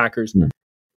for the Packers, and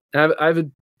I have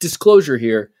a disclosure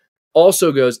here,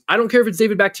 also goes, I don't care if it's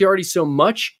David Bakhtiari so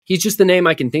much, he's just the name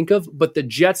I can think of, but the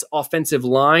Jets' offensive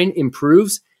line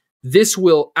improves. This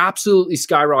will absolutely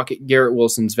skyrocket Garrett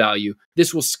Wilson's value.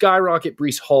 This will skyrocket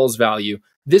Breece Hall's value.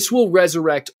 This will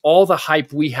resurrect all the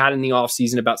hype we had in the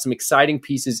offseason about some exciting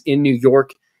pieces in New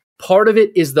York. Part of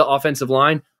it is the offensive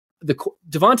line. The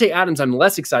Davante Adams I'm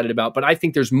less excited about, but I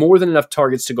think there's more than enough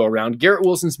targets to go around. Garrett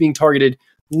Wilson's being targeted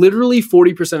literally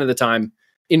 40% of the time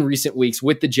in recent weeks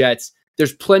with the Jets.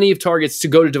 There's plenty of targets to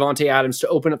go to Davante Adams to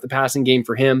open up the passing game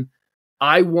for him.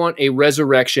 I want a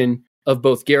resurrection of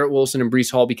both Garrett Wilson and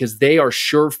Breece Hall because they are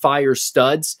surefire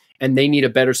studs and they need a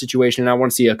better situation. And I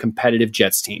want to see a competitive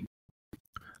Jets team.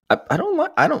 I don't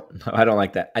like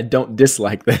that. I don't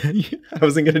dislike that. I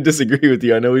wasn't going to disagree with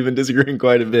you. I know we've been disagreeing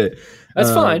quite a bit. That's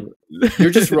fine. You're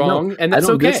just wrong, and that's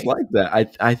okay. I don't dislike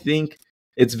that. I think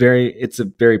it's a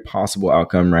very possible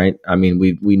outcome, right? I mean,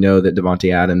 we know that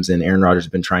Davante Adams and Aaron Rodgers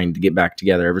have been trying to get back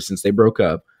together ever since they broke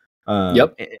up.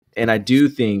 Yep. And I do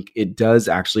think it does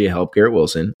actually help Garrett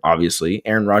Wilson. Obviously,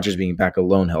 Aaron Rodgers being back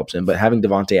alone helps him, but having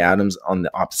Davante Adams on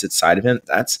the opposite side of him,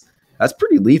 that's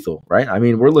pretty lethal, right? I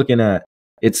mean, we're looking at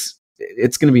it's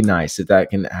going to be nice if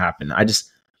that can happen. I guess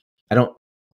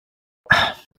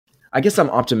I'm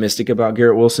optimistic about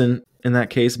Garrett Wilson in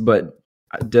that case, but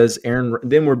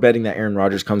then we're betting that Aaron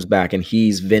Rodgers comes back and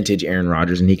he's vintage Aaron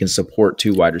Rodgers and he can support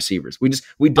 2 wide receivers.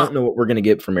 We don't know what we're going to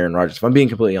get from Aaron Rodgers. If I'm being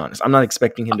completely honest, I'm not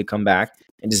expecting him to come back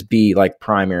and just be like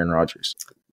prime Aaron Rodgers.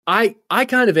 I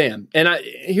kind of am. And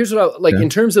here's what I like in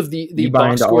terms of the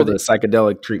box score, the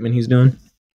psychedelic treatment he's doing.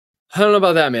 I don't know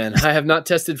about that, man. I have not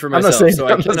tested for myself, I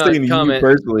cannot comment. You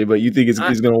personally, but you think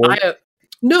he's going to work?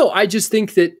 No, I just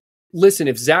think that, listen,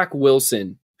 if Zach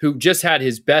Wilson, who just had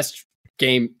his best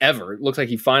game ever, it looks like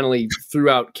he finally threw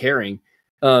out carrying,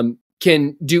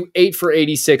 can do 8 for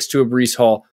 86 to a Breece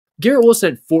Hall. Garrett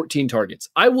Wilson had 14 targets.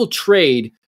 I will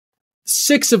trade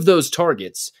 6 of those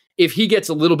targets if he gets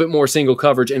a little bit more single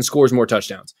coverage and scores more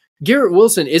touchdowns. Garrett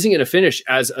Wilson isn't going to finish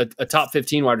as a top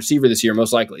 15 wide receiver this year,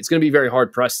 most likely. It's going to be very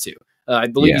hard pressed to. I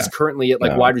believe he's currently at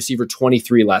wide receiver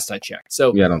 23 last I checked. So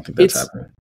I don't think that's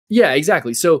happening. Yeah,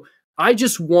 exactly. So I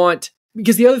just want,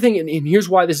 because the other thing, and here's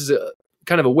why this is a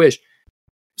kind of a wish.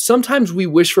 Sometimes we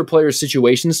wish for players'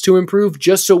 situations to improve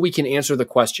just so we can answer the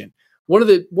question. One of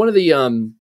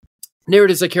the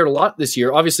narratives I cared a lot this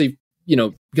year, obviously,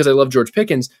 because I love George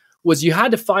Pickens, was you had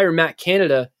to fire Matt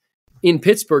Canada in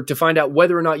Pittsburgh to find out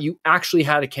whether or not you actually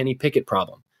had a Kenny Pickett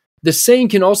problem. The same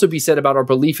can also be said about our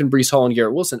belief in Breece Hall and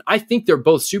Garrett Wilson. I think they're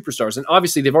both superstars, and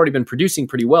obviously they've already been producing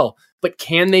pretty well, but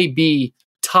can they be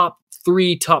top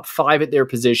 3, top 5 at their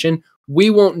position we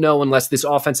won't know unless this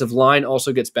offensive line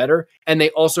also gets better. And they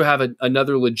also have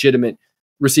another legitimate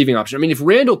receiving option. I mean, if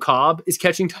Randall Cobb is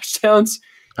catching touchdowns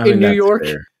in New York,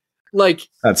 fair. like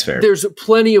That's fair. There's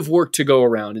plenty of work to go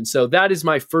around. And so that is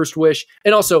my first wish.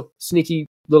 And also, sneaky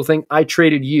little thing, I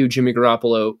traded you, Jimmy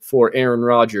Garoppolo, for Aaron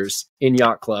Rodgers in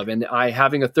Yacht Club. And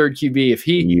having a third QB,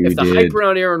 if the hype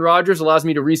around Aaron Rodgers allows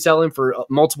me to resell him for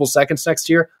multiple seconds next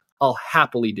year, I'll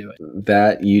happily do it.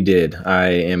 That you did. I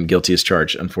am guilty as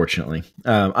charged, unfortunately.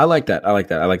 I like that. I like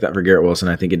that for Garrett Wilson.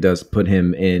 I think it does put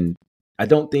him in. I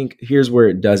don't think, here's where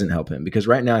it doesn't help him, because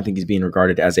right now I think he's being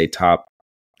regarded as a top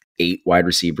 8 wide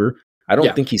receiver. I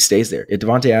don't think he stays there. If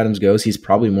Devontae Adams goes, he's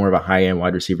probably more of a high-end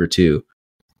wide receiver too.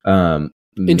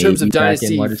 In terms of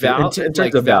dynasty in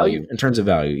terms of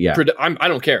value, yeah. I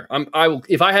don't care. I will,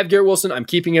 if I have Garrett Wilson, I'm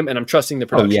keeping him and I'm trusting the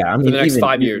production for the next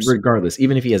 5 years. Regardless,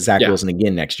 even if he has Zach Wilson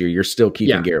again next year, you're still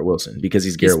keeping Garrett Wilson because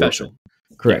he's Garrett Wilson.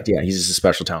 Correct. Yeah, he's just a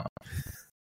special talent.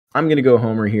 I'm going to go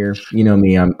Homer here. You know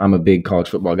me, I'm a big college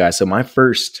football guy. So my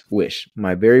very first wish.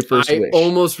 I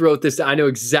almost wrote this. I know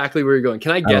exactly where you're going.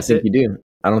 Can I guess it?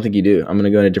 I don't think you do. I'm going to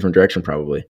go in a different direction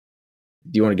probably.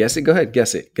 Do you want to guess it? Go ahead.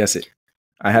 Guess it.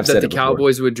 I have said that the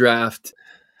Cowboys would draft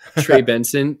Trey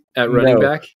Benson at running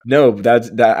back. No,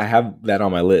 that I have that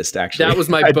on my list. Actually, that was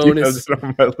my bonus.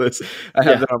 On my list. I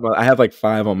have that on I have like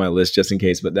 5 on my list just in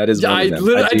case, but that is one of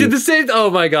them. I did the same. Oh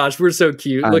my gosh, we're so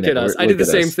cute. Look at us. I did the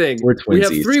same thing. We're twinsies.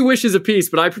 We have 3 wishes apiece,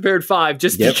 but I prepared 5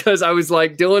 just because I was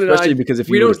like Dylan and Especially because if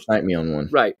you would have sniped me on one,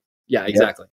 right? Yeah,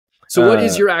 exactly. So, what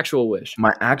is your actual wish?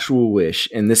 My actual wish,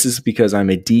 and this is because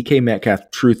I'm a DK Metcalf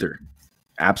truther.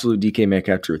 Absolute DK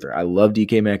Metcalf truther. I love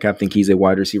DK Metcalf. Think he's a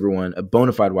wide receiver 1, a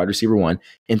bona fide wide receiver 1.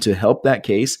 And to help that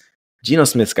case, Geno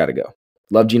Smith's got to go.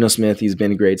 Love Geno Smith. He's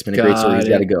been great. It's been a great story. He's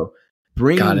got to go.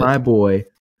 Bring my boy,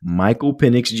 Michael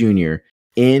Penix Jr.,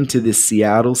 into the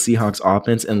Seattle Seahawks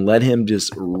offense and let him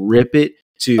just rip it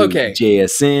to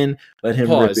JSN. Let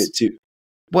him rip it to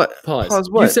what?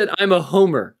 Pause what? You said I'm a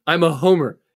homer.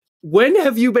 When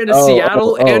have you been a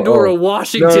Seattle or a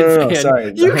Washington fan?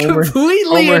 Sorry. You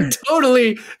completely and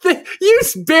totally you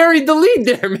buried the lead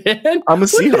there, man. I'm a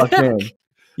Seahawks fan.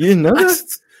 You didn't know that?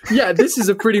 Yeah, this is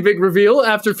a pretty big reveal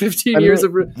after 15 years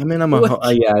of.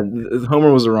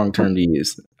 Homer was the wrong term to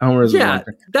use. Homer was the wrong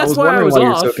term. That's why I was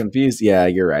off. You're so confused. Yeah,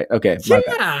 you're right. Okay, my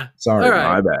bad. Sorry,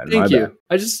 my bad. Thank you.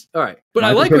 All right, but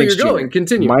I like where you're going.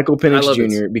 Continue. Michael Penix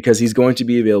Jr. because he's going to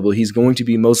be available. He's going to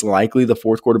be most likely the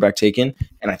 4th quarterback taken,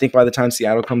 and I think by the time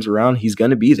Seattle comes around, he's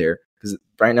going to be there because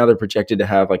right now they're projected to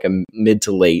have like a mid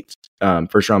to late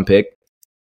first round pick,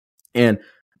 and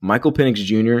Michael Penix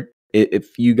Jr.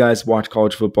 If you guys watch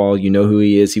college football, you know who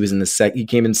he is. He was in the He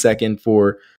came in second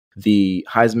for the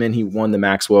Heisman. He won the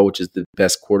Maxwell, which is the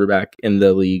best quarterback in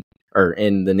the league or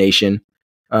in the nation.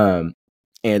 And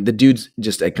the dude's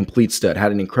just a complete stud.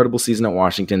 Had an incredible season at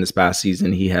Washington this past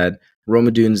season. He had Rome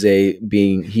Odunze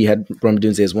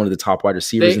as one of the top wide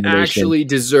receivers in the nation. They actually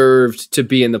deserved to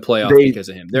be in the playoff because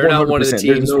of him. They're not one of the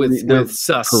teams with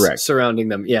sus surrounding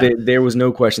them. Yeah, there was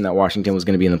no question that Washington was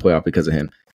going to be in the playoff because of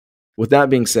him. With that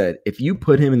being said, if you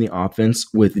put him in the offense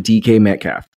with DK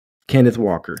Metcalf, Kenneth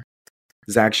Walker,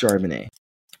 Zach Charbonnet,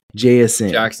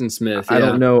 JSN, Jackson Smith, I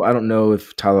don't know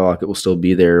if Tyler Lockett will still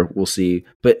be there. We'll see.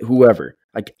 But whoever.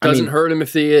 Doesn't hurt him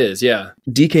if he is, yeah.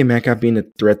 DK Metcalf being the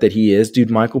threat that he is,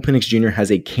 dude, Michael Penix Jr. has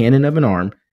a cannon of an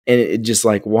arm. And it just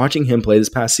like watching him play this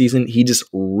past season, he just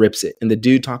rips it. And the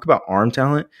dude, talk about arm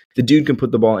talent. The dude can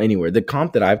put the ball anywhere. The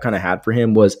comp that I've kind of had for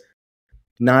him was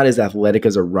not as athletic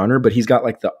as a runner, but he's got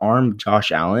like the arm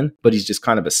Josh Allen, but he's just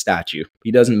kind of a statue.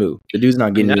 He doesn't move. The dude's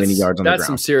not getting you any yards on the ground. That's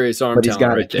some serious arm but he's got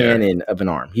right a cannon of an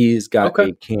arm. He's got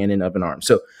a cannon of an arm.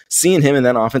 So seeing him in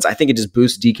that offense, I think it just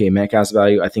boosts DK Metcalf's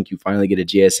value. I think you finally get a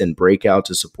JSN breakout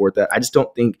to support that. I just don't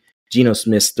think Geno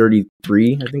Smith's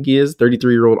 33, I think he is,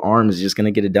 33-year-old arm is just going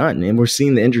to get it done. And we're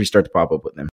seeing the injuries start to pop up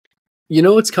with him. You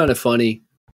know what's kind of funny?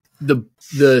 The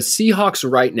Seahawks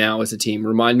right now as a team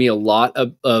remind me a lot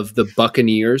of the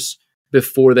Buccaneers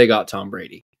before they got Tom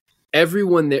Brady.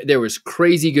 Everyone there was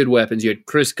crazy good weapons. You had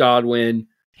Chris Godwin,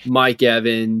 Mike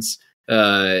Evans,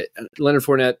 Leonard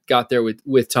Fournette got there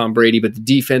with Tom Brady, but the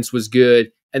defense was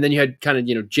good. And then you had kind of,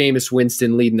 Jameis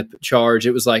Winston leading the charge.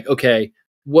 It was like, okay,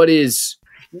 what is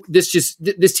this?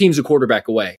 This team's a quarterback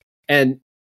away. And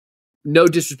no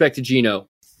disrespect to Geno,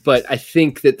 but I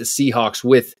think that the Seahawks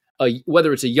with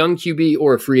whether it's a young QB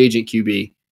or a free agent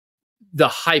QB, the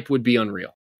hype would be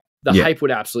unreal. The hype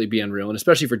would absolutely be unreal. And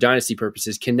especially for dynasty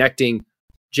purposes, connecting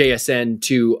JSN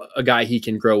to a guy he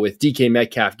can grow with, DK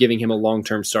Metcalf, giving him a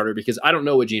long-term starter, because I don't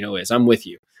know what Geno is. I'm with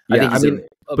you. I think he's an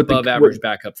above-average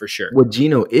backup for sure. What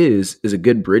Geno is a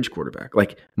good bridge quarterback.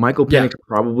 Like Michael Penix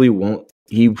probably won't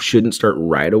he shouldn't start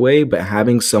right away, but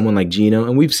having someone like Geno,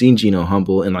 and we've seen Geno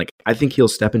humble, and like I think he'll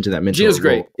step into that mentor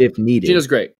role if needed. Geno's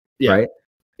great. Yeah. Right?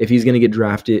 If he's going to get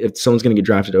drafted, if someone's going to get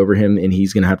drafted over him and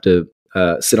he's going to have to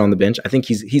sit on the bench, I think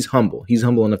he's humble. He's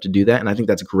humble enough to do that, and I think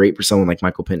that's great for someone like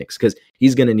Michael Penix because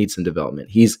he's going to need some development.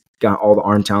 He's got all the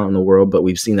arm talent in the world, but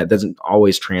we've seen that doesn't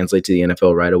always translate to the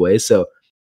NFL right away. So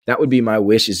that would be my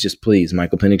wish is just please,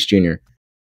 Michael Penix Jr.,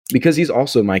 because he's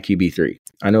also my QB3.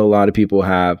 I know a lot of people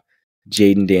have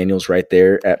Jaden Daniels right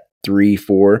there at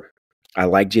 3-4. I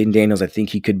like Jaden Daniels. I think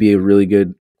he could be a really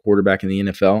good quarterback in the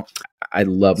NFL. I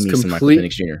love me some Michael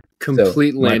Penix Jr.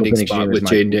 Complete landing spot with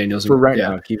Jaden Daniels. For right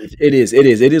now, it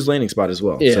is landing spot as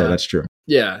well. Yeah. So that's true.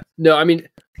 Yeah. No, I mean,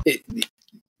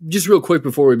 just real quick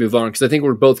before we move on, because I think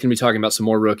we're both going to be talking about some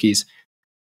more rookies.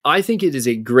 I think it is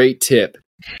a great tip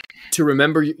to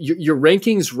remember your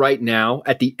rankings right now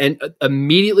at the end,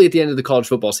 immediately at the end of the college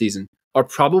football season, are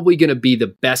probably going to be the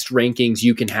best rankings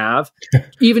you can have,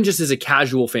 even just as a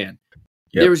casual fan.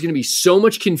 Yep. There is going to be so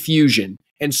much confusion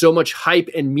and so much hype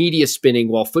and media spinning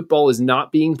while football is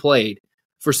not being played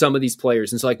for some of these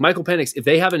players. And so like Michael Penix, if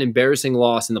they have an embarrassing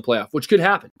loss in the playoff, which could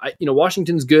happen,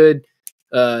 Washington's good,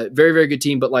 very, very good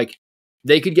team, but like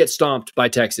they could get stomped by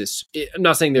Texas. I'm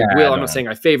not saying they will. I'm not saying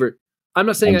I favor. I'm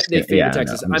not saying they favor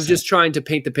Texas. I'm just trying to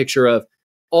paint the picture of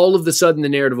all of the sudden the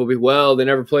narrative will be, well, they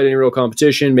never played any real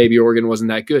competition. Maybe Oregon wasn't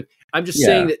that good. I'm just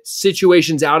saying that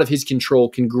situations out of his control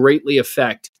can greatly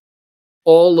affect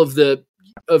all of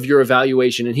your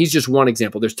evaluation. And he's just one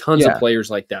example. There's tons of players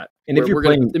like that. And if you're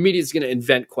playing, the media is going to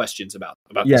invent questions about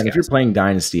these guys. If you're playing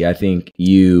Dynasty, I think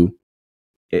you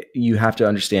have to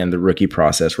understand the rookie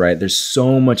process, right? There's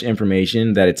so much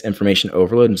information that it's information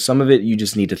overload, and some of it you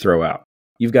just need to throw out.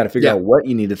 You've got to figure out what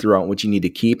you need to throw out and what you need to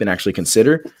keep and actually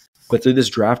consider. But through this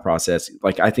draft process,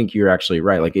 like I think you're actually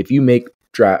right. Like if you make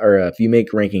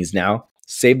rankings now,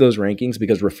 save those rankings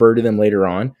because refer to them later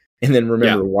on. And then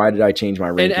remember, why did I change my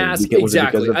ranking? And ask was it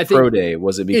because of Pro Day?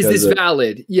 Was it because is this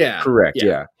valid? Yeah. Correct.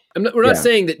 Yeah. We're not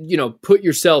saying that, put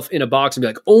yourself in a box and be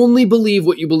like, only believe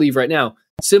what you believe right now.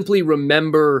 Simply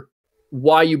remember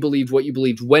why you believed what you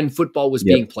believed when football was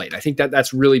being played. I think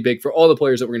that's really big for all the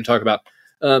players that we're going to talk about.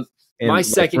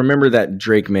 Remember that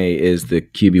Drake May is the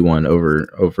QB1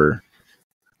 over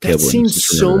That seems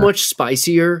so much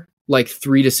spicier like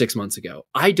 3 to 6 months ago.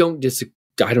 I don't disagree.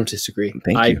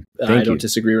 Thank you. I don't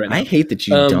disagree right now. I hate that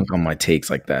you dunk on my takes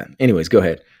like that. Anyways, go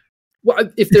ahead. Well,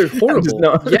 if they're horrible,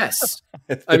 yes.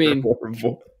 I mean,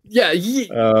 horrible. Yeah,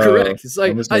 correct. It's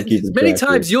like many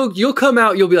times you'll come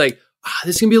out, you'll be like,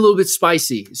 this is gonna be a little bit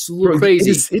spicy. It's a little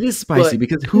crazy. It is spicy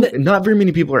because not very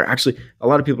many people are actually. A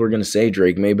lot of people are going to say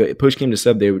Drake May, but push came to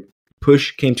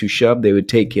shove, they would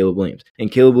take Caleb Williams,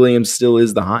 and Caleb Williams still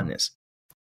is the hotness.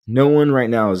 No one right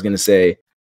now is going to say,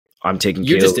 I'm taking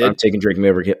Drake May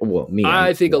over. Well, me.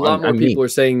 I think a lot more people are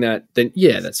saying that.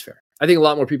 That's fair. I think a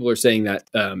lot more people are saying that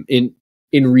in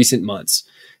recent months.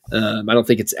 I don't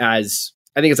think it's as.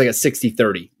 I think it's like a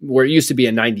 60-30, where it used to be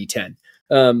a 90-10.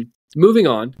 Moving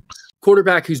on,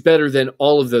 quarterback who's better than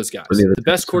all of those guys, the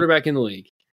best quarterback in the league.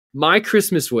 My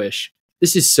Christmas wish.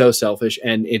 This is so selfish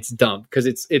and it's dumb because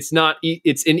it's not.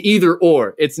 It's an either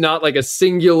or. It's not like a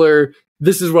singular.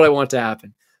 This is what I want to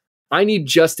happen. I need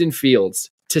Justin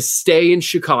Fields to stay in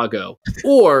Chicago,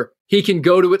 or he can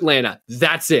go to Atlanta.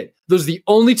 That's it. Those are the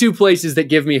only two places that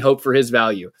give me hope for his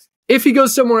value. If he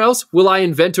goes somewhere else, will I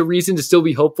invent a reason to still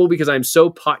be hopeful because I'm so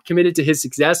pot committed to his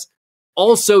success?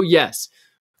 Also, yes.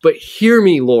 But hear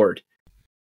me, Lord.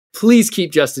 Please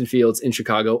keep Justin Fields in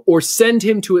Chicago or send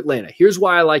him to Atlanta. Here's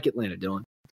why I like Atlanta, Dylan.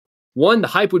 One, the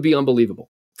hype would be unbelievable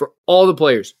for all the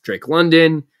players. Drake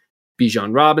London,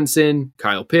 Bijan Robinson,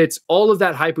 Kyle Pitts, all of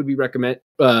that hype would be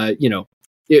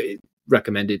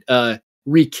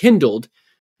rekindled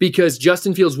because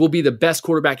Justin Fields will be the best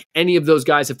quarterback any of those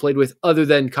guys have played with other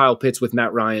than Kyle Pitts with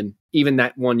Matt Ryan. Even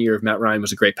that 1 year of Matt Ryan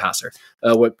was a great passer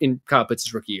in Kyle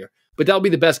Pitts' rookie year. But that'll be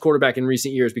the best quarterback in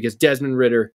recent years because Desmond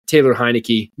Ridder, Taylor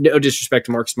Heineke, no disrespect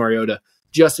to Marcus Mariota,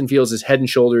 Justin Fields is head and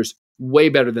shoulders way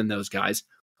better than those guys.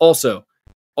 Also,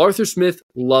 Arthur Smith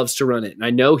loves to run it. And I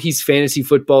know he's fantasy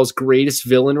football's greatest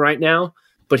villain right now,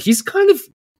 but he's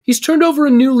turned over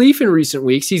a new leaf in recent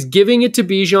weeks. He's giving it to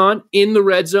Bijan in the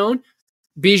red zone.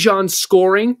 Bijan's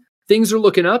scoring. Things are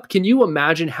looking up. Can you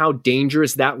imagine how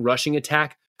dangerous that rushing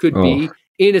attack could be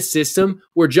in a system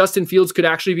where Justin Fields could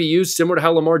actually be used similar to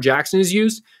how Lamar Jackson is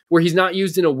used, where he's not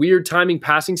used in a weird timing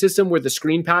passing system where the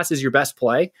screen pass is your best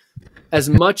play? As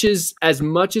much as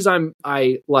I'm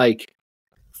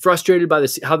frustrated by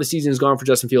how the season has gone for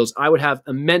Justin Fields, I would have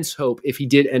immense hope if he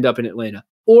did end up in Atlanta.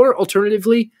 Or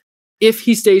alternatively, if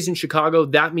he stays in Chicago,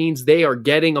 that means they are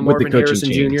getting a Marvin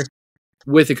Harrison Jr.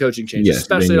 with a coaching change, Yes,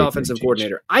 especially they an need a offensive change.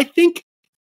 coordinator. I think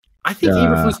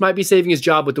Eberflus might be saving his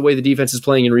job with the way the defense is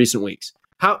playing in recent weeks.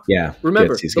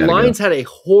 Remember, he's the gotta Lions go. had a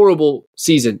horrible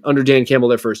season under Dan Campbell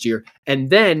their first year, and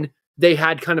then they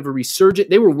had kind of a resurgent.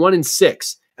 They were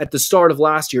 1-6 at the start of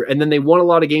last year, and then they won a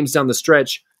lot of games down the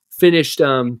stretch, finished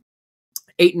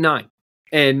 8-9,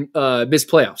 and missed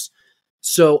playoffs.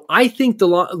 So I think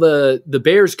the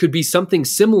Bears could be something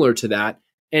similar to that.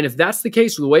 And if that's the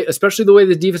case, especially the way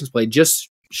the defense played, just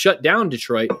shut down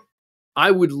Detroit,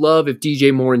 I would love if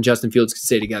DJ Moore and Justin Fields could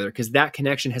stay together, because that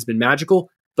connection has been magical.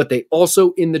 But they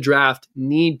also, in the draft,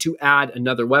 need to add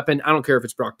another weapon. I don't care if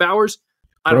it's Brock Bowers.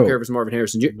 I don't care if it's Marvin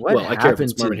Harrison Jr. Well, I care if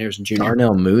it's Marvin Harrison Jr.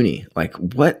 Darnell Mooney. Like,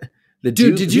 what?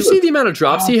 Dude, did you see the amount of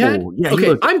drops he had? Yeah,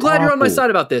 okay, I'm glad you're on my side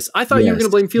about this. I thought you were going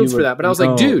to blame Fields for that, but I was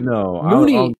like, dude,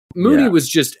 Mooney was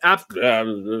just... I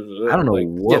don't know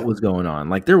what was going on.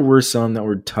 Like, there were some that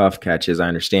were tough catches, I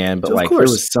understand, but there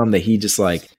was some that he just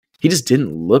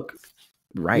didn't look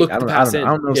right. I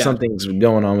don't know if something's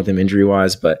going on with him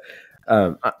injury-wise, but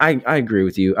I agree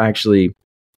with you.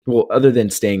 Other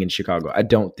than staying in Chicago, I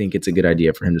don't think it's a good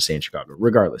idea for him to stay in Chicago.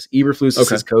 Regardless, Eberflus is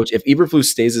his coach. If Eberflus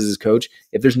stays as his coach,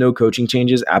 if there's no coaching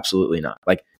changes, absolutely not.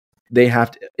 Like, they have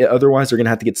to. Otherwise, they're going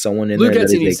to have to get someone in Luke there.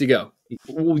 Getsy needs to go.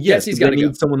 Well, yes, he's got to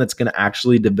go. Someone that's going to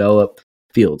actually develop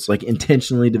Fields, like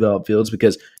intentionally develop Fields,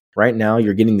 because right now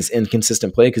you're getting this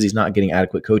inconsistent play because he's not getting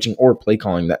adequate coaching or play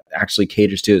calling that actually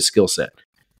caters to his skill set.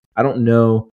 I don't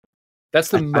know. That's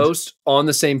the most on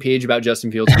the same page about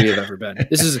Justin Fields we have ever been.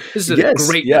 This is a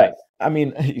great night. I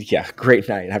mean, great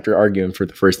night after arguing for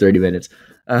the first 30 minutes.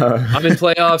 I'm in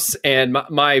playoffs, and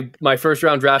my first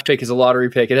round draft pick is a lottery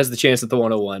pick. It has the chance at the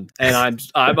 101, and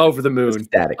I'm over the moon.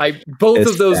 Both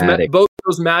of those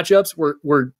matchups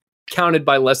were counted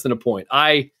by less than a point.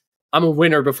 I'm a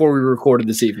winner before we recorded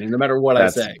this evening, no matter what I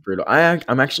say. Brutal.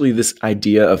 I'm actually, this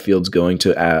idea of Fields going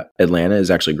to Atlanta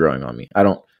is actually growing on me.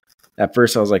 At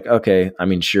first, I was like, okay, I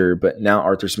mean, sure. But now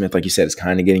Arthur Smith, like you said, is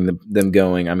kind of getting them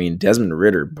going. I mean, Desmond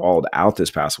Ridder balled out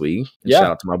this past week. And shout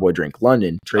out to my boy Drake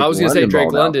London. I was going to say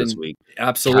Drake London this week.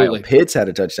 Absolutely. Kyle Pitts had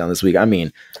a touchdown this week. I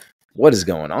mean, what is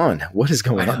going on? They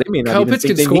may not Kyle even Pitts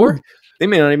can score. They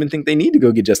may not even think they need to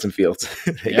go get Justin Fields.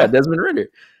 They got Desmond Ridder.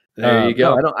 There you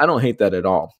go. No, I don't hate that at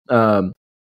all.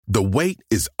 The wait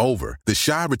is over. The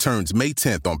Chi returns May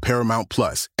 10th on Paramount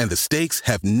Plus, and the stakes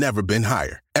have never been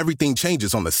higher. Everything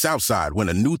changes on the South Side when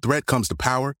a new threat comes to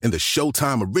power in the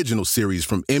Showtime original series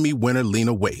from Emmy winner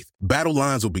Lena Waithe. Battle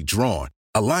lines will be drawn,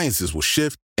 alliances will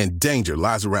shift, and danger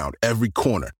lies around every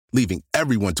corner, leaving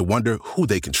everyone to wonder who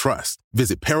they can trust.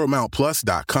 Visit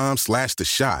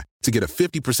ParamountPlus.com/The Chi to get a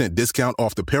 50% discount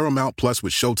off the Paramount Plus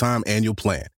with Showtime annual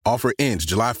plan. Offer ends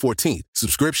July 14th.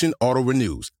 Subscription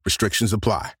auto-renews. Restrictions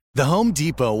apply. The Home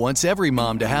Depot wants every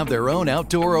mom to have their own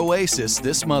outdoor oasis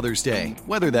this Mother's Day,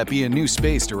 whether that be a new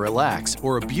space to relax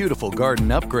or a beautiful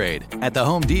garden upgrade. At the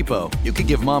Home Depot, you could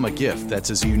give mom a gift that's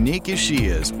as unique as she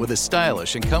is, with a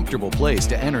stylish and comfortable place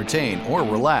to entertain or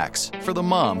relax for the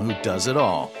mom who does it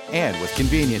all. And with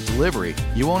convenient delivery,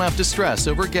 you won't have to stress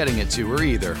over getting it to her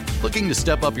either. Looking to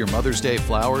step up your Mother's Day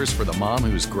flowers for the mom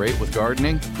who's great with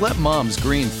gardening? Let Mom's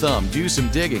Green Thumb do some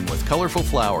digging with colorful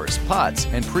flowers, pots,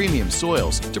 and premium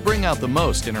soils to bring out the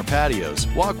most in her patios,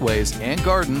 walkways, and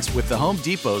gardens with the Home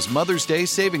Depot's Mother's Day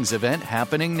savings event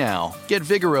happening now. Get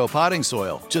Vigoro potting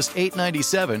soil, just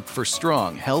 $8.97 for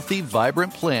strong, healthy,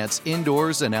 vibrant plants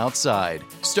indoors and outside.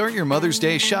 Start your Mother's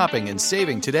Day shopping and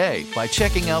saving today by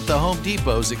checking out the Home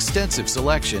Depot's extensive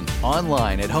selection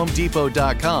online at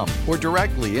HomeDepot.com or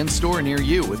directly in-store near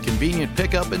you with convenient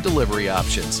pickup and delivery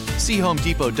options. See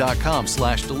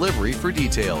HomeDepot.com/delivery for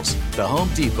details. The Home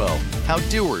Depot, how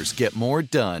doers get more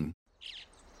done.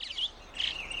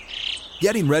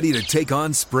 Getting ready to take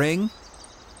on spring?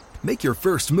 Make your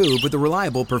first move with the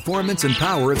reliable performance and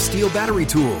power of Steel battery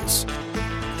tools.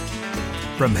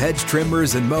 From hedge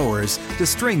trimmers and mowers to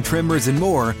string trimmers and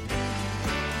more,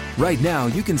 right now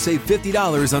you can save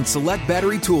 $50 on select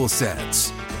battery tool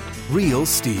sets. Real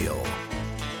Steel.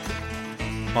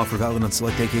 Offer valid on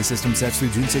select AK system sets through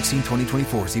June 16,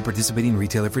 2024. See participating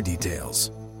retailer for details.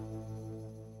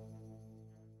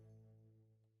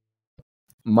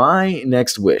 My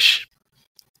next wish.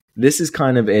 This is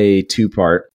kind of a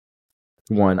two-part.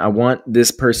 One, I want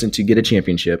this person to get a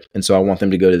championship, and so I want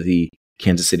them to go to the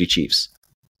Kansas City Chiefs.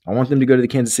 I want them to go to the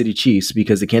Kansas City Chiefs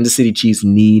because the Kansas City Chiefs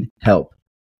need help.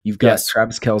 You've got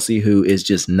Travis Kelce, who is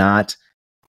just not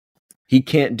 – he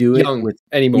can't do it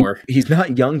anymore. He's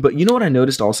not young, but you know what I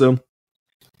noticed also?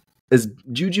 Is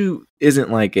Juju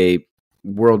isn't like a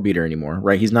world beater anymore,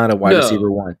 right? He's not a wide receiver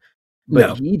one.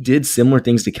 But he did similar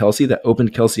things to Kelce that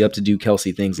opened Kelce up to do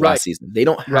Kelce things last season. They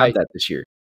don't have that this year.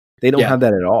 They don't Yeah. have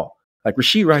that at all. Like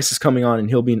Rashee Rice is coming on and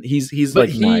he's But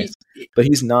like nice, but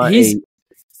he's not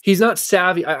He's not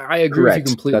savvy. I agree with you Correct.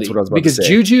 completely. That's what I was about to because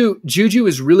say. Juju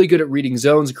is really good at reading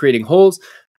zones, and creating holes,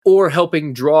 or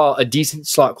helping draw a decent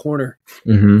slot corner.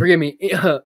 Mhm. Forgive me.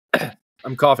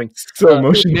 I'm coughing. so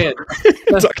emotional. Man,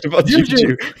 Talking about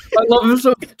Juju. I love him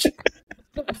so much.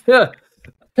 Yeah.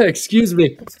 Excuse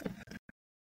me.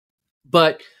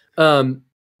 But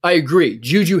I agree.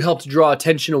 Juju helped draw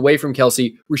attention away from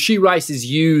Kelsey. Rashee Rice is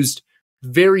used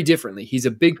very differently. He's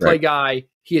a big play Right. guy.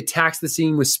 He attacks the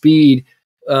seam with speed.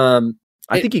 I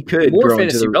think he could more grow into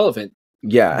fantasy the relevant.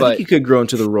 Yeah, I but- think he could grow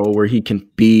into the role where he can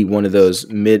be one of those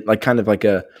mid, like kind of like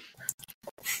a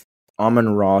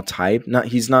Amon-Ra type.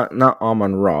 He's not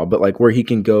Amon-Ra, but like where he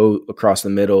can go across the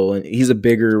middle, and he's a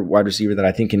bigger wide receiver that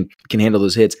I think can handle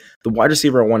those hits. The wide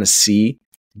receiver I want to see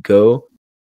go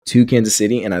to Kansas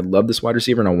City, and I love this wide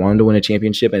receiver, and I want him to win a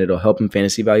championship, and it'll help him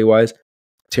fantasy value wise.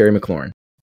 Terry McLaurin.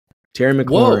 Terry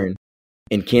McLaurin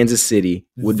in Kansas City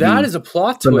would That be is a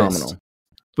plot phenomenal. twist.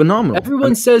 Phenomenal.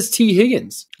 Everyone says T.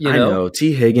 Higgins. I know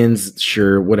T. Higgins,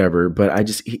 sure, whatever, but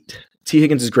T.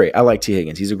 Higgins is great. I like T.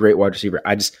 Higgins. He's a great wide receiver.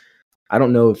 I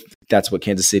don't know if that's what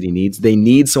Kansas City needs. They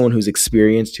need someone who's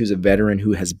experienced, who's a veteran,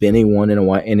 who has been a one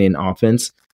in an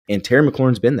offense. And Terry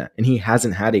McLaurin's been that, and he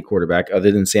hasn't had a quarterback other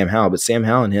than Sam Howell. But Sam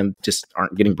Howell and him just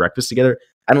aren't getting breakfast together.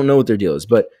 I don't know what their deal is,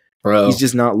 but he's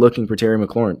just not looking for Terry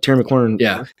McLaurin. Terry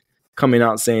McLaurin, coming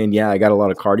out saying, "Yeah, I got a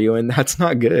lot of cardio," and that's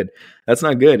not good. That's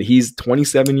not good. He's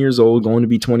 27 years old, going to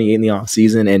be 28 in the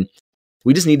offseason, and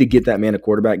we just need to get that man a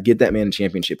quarterback, get that man a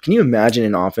championship. Can you imagine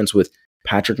an offense with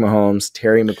Patrick Mahomes,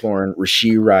 Terry McLaurin,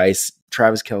 Rashee Rice,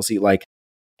 Travis Kelce,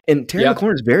 and Terry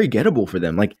McLaurin is very gettable for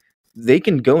them. Like, they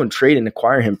can go and trade and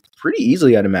acquire him pretty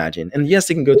easily, I'd imagine. And yes,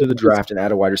 they can go through the draft and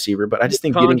add a wide receiver, but I just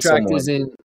think getting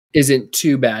someone isn't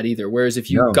too bad either. Whereas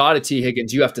if you got a T.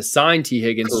 Higgins, you have to sign T.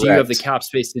 Higgins. Correct. So you have the cap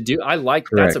space to do.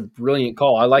 That's a brilliant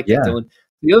call. I like that, Yeah. Dylan.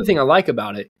 The other thing I like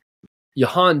about it,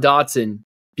 Jahan Dotson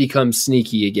becomes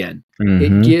sneaky again.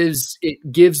 Mhm.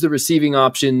 It gives the receiving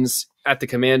options at the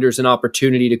Commanders an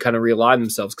opportunity to kind of realign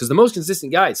themselves, because the most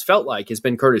consistent guy it's felt like has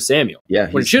been Curtis Samuel. Yeah,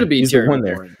 when it should have been he's the Terry one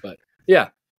there. McLaurin. But yeah,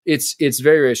 it's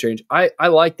very, very strange. I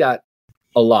like that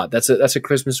a lot. That's a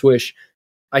Christmas wish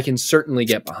I can certainly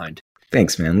get behind.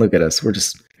 Thanks, man. Look at us. We're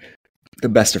just the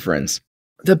best of friends.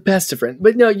 The best of friends.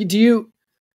 But no,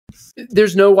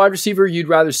 there's no wide receiver you'd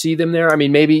rather see them there? I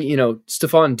mean, maybe,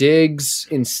 Stephon Diggs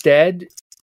instead.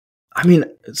 I mean,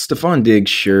 Stephon Diggs,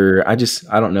 sure. I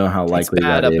don't know how likely it's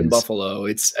bad that up is. in Buffalo.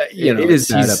 It's It is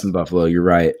bad up in Buffalo. You're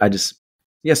right.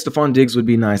 Stephon Diggs would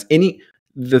be nice.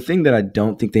 The thing that I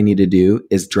don't think they need to do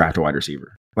is draft a wide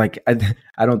receiver. Like,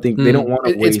 I don't think they don't want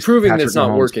to waste. It's proving Patrick that's not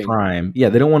Mahomes' working. Prime. Yeah,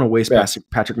 they don't want to waste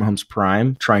Patrick Mahomes'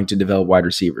 prime trying to develop wide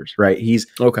receivers. Right?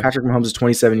 Patrick Mahomes is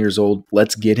 27 years old.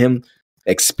 Let's get him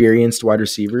experienced wide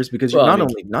receivers, because not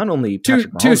only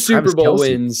Patrick Mahomes, two Super Bowl Travis Kelce,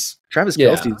 wins. Travis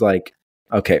Kelce's like,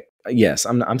 okay, yes,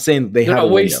 I'm saying they're have not a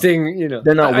window. wasting.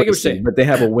 They're not I wasting, but they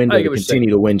have a window to continue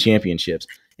to win championships.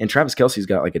 And Travis Kelce's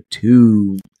got like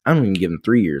I don't even give him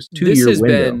 3 years, 2 year window. This has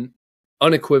been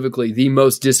unequivocally the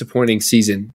most disappointing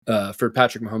season for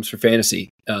Patrick Mahomes for fantasy.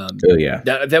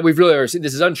 That we've really ever seen.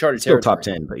 This is uncharted still territory. top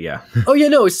 10, but yeah. Oh yeah,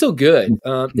 no, it's still good.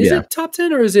 Is it top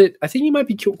 10 or is it? I think he might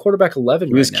be quarterback 11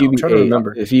 He was right now. I'm QB8. trying to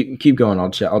remember. If you keep going, I'll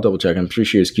double check. I'm pretty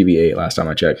sure he was QB8 last time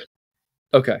I checked.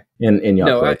 Okay. In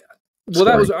Yacht Club.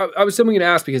 I was simply going to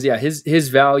ask because his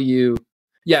value,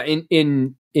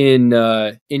 in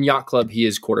Yacht Club he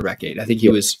is quarterback 8. I think he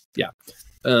was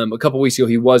a couple weeks ago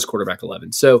he was quarterback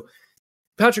 11. So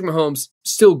Patrick Mahomes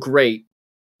still great,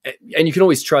 and you can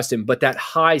always trust him. But that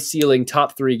high ceiling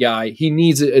top 3 guy, he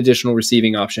needs an additional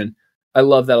receiving option. I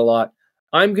love that a lot.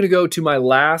 I'm going to go to my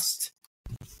last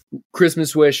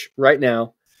Christmas wish right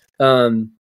now.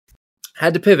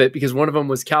 Had to pivot because one of them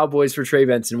was Cowboys for Trey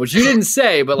Benson, which you didn't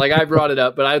say, but I brought it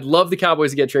up. But I'd love the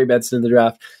Cowboys to get Trey Benson in the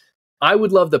draft. I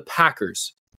would love the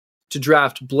Packers to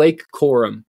draft Blake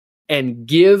Corum and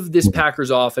give this Packers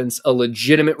offense a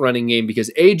legitimate running game, because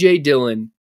A.J.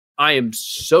 Dillon, I am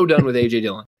so done with A.J.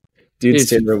 Dillon. Dude's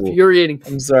terrible. Infuriating.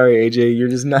 I'm sorry, AJ. You're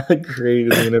just not great in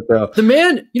the NFL. The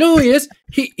man, you know who he is?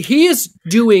 He is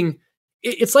doing...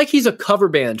 It's like he's a cover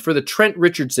band for the Trent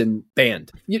Richardson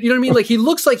band. You know what I mean? Like, he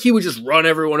looks like he would just run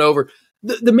everyone over.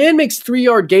 The man makes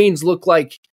 3-yard gains look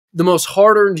like the most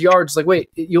hard-earned yards. Like, wait,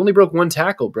 you only broke 1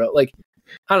 tackle, bro. Like,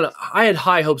 I don't know. I had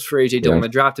high hopes for A.J. Dillon. I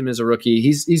drafted him as a rookie.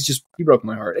 He broke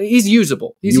my heart. He's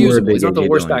usable. He's usable. He's not the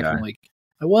worst back in the league.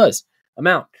 I'm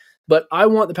out. But I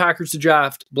want the Packers to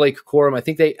draft Blake Corum. I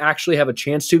think they actually have a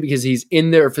chance to, because he's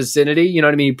in their vicinity. You know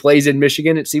what I mean? He plays in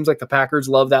Michigan. It seems like the Packers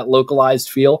love that localized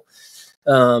feel.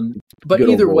 But Good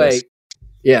either way,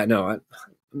 Yeah, no, I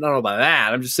don't know about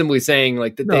that. I'm just simply saying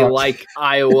like that they like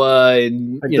Iowa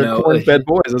and like corn-fed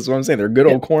boys. That's what I'm saying. They're good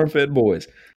old corn-fed boys.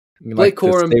 Blake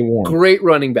Corum, great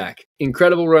running back,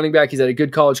 incredible running back. He's had a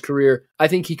good college career. I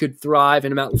think he could thrive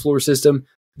in a Matt LaFleur system.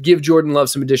 Give Jordan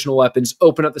Love some additional weapons.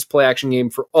 Open up this play action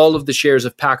game for all of the shares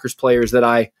of Packers players that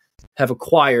I have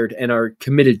acquired and are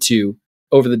committed to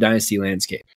over the dynasty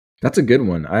landscape. That's a good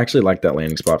one. I actually like that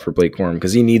landing spot for Blake Corum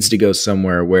because he needs to go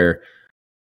somewhere where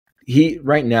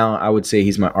right now, I would say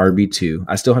he's my RB2.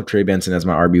 I still have Trey Benson as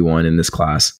my RB1 in this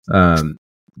class.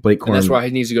 Blake Corum. And that's why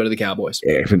he needs to go to the Cowboys.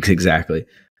 Yeah, exactly.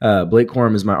 Blake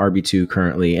Corum is my RB2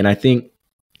 currently, and I think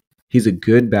he's a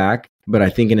good back, but I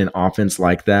think in an offense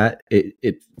like that,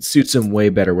 it suits him way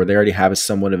better where they already have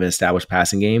somewhat of an established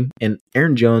passing game, and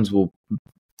Aaron Jones will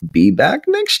be back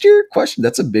next year? Question.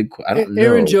 That's a big question. I don't know.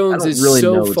 Aaron Jones is really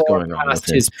so far past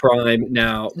his prime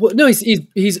now. Well, no,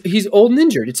 he's old and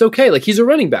injured. It's okay. Like he's a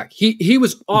running back. He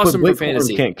was awesome for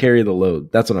fantasy. Can't carry the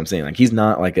load. That's what I'm saying. Like he's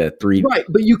not like a 3. Right,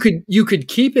 but you could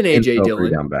keep an AJ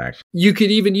Dillon down back. You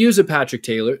could even use a Patrick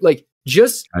Taylor. Like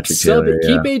just sub it.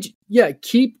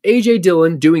 Keep AJ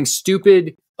Dillon doing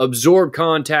stupid absorb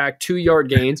contact 2-yard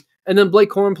gains. And then Blake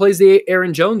Corum plays the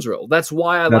Aaron Jones role. That's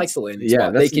why I like the landing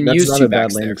spot. They can use not a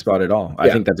bad landing spot at all.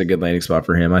 I think that's a good landing spot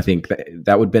for him. I think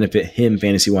that would benefit him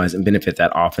fantasy-wise and benefit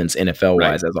that offense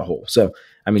NFL-wise as a whole. So,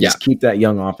 I mean, just keep that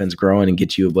young offense growing and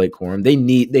get you a Blake Corum.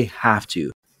 They have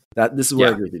to. This is what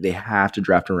I agree with you. They have to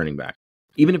draft a running back.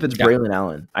 Even if it's Braylon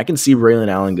Allen. I can see Braylon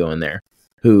Allen going there,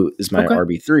 who is my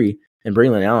RB3. And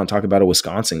Braylon Allen, talk about a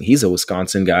Wisconsin. He's a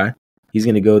Wisconsin guy. He's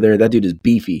going to go there. That dude is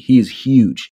beefy. He's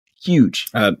huge.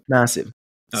 Massive.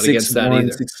 Not against that either.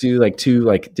 6'2", like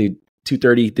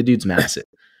 230. The dude's massive.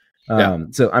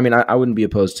 So, I mean, I wouldn't be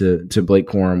opposed to Blake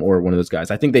Corum or one of those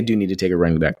guys. I think they do need to take a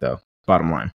running back, though.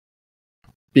 Bottom line.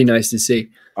 Be nice to see.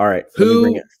 All right.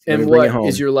 Who and what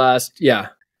is your last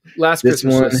Christmas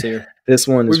list here? This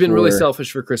one We've been really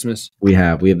selfish for Christmas. We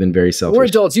have been very selfish. We're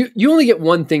adults. You only get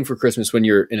one thing for Christmas when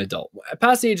you're an adult.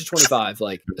 Past the age of 25,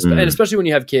 like, and especially when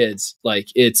you have kids, like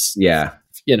it's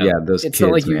those it's kids,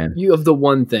 not like you have the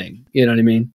one thing. You know what I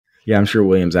mean? Yeah, I'm sure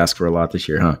Williams asked for a lot this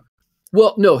year, huh?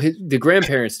 Well, no, the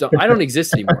grandparents don't. I don't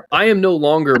exist anymore. I am no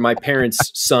longer my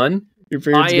parents' son. Your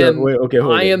parents I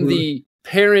am the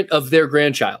parent of their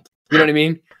grandchild. You know what I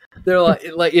mean? They're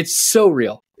like it's so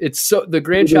real. It's so the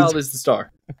grandchild is the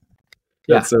star.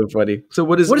 That's so funny. So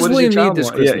what does William need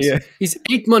this Christmas? Yeah. He's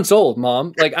 8 months old,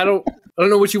 Mom. Like I don't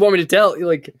know what you want me to tell.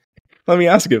 Like, let me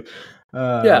ask him.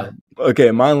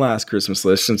 Okay, my last Christmas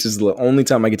list, since this is the only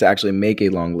time I get to actually make a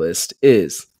long list,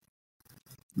 is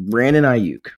Brandon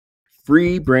Ayuk.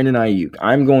 Free Brandon Ayuk.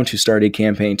 I'm going to start a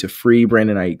campaign to free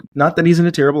Brandon Ayuk. Not that he's in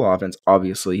a terrible offense.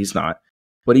 Obviously, he's not.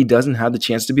 But he doesn't have the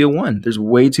chance to be a 1. There's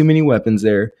way too many weapons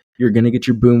there. You're going to get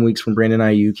your boom weeks from Brandon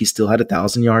Ayuk. He still had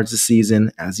 1,000 yards this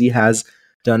season, as he has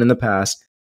done in the past.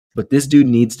 But this dude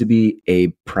needs to be a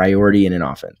priority in an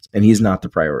offense, and he's not the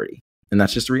priority. And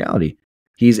that's just the reality.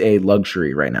 He's a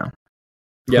luxury right now.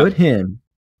 Put him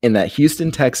in that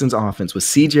Houston Texans offense with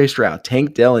CJ Stroud,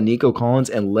 Tank Dell, and Nico Collins,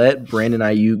 and let Brandon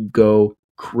Ayuk go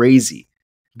crazy.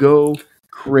 Go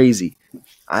crazy.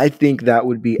 I think that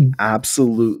would be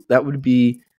absolute. That would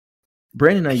be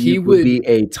Brandon Ayuk would be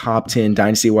a top 10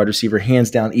 dynasty wide receiver,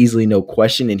 hands down, easily, no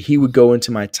question. And he would go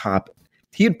into my top.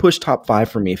 He would push top 5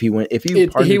 for me if he went. If you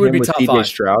partnered him with CJ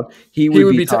Stroud, he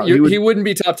would be top. He wouldn't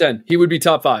be top 10. He would be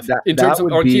top 5 in terms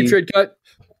of our keep trade cut.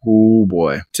 Oh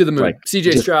boy, to the moon! Like,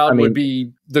 CJ Stroud would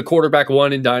be the quarterback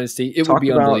 1 in dynasty. It would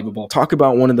be unbelievable. Talk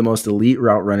about one of the most elite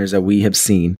route runners that we have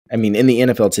seen. I mean, in the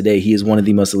NFL today, he is one of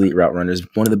the most elite route runners,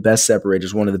 one of the best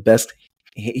separators, one of the best.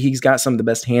 He's got some of the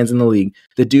best hands in the league.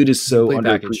 The dude is so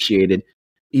underappreciated.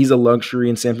 He's a luxury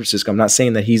in San Francisco. I'm not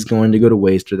saying that he's going to go to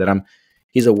waste or that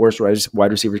he's a worse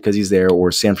wide receiver because he's there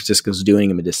or San Francisco's doing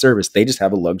him a disservice. They just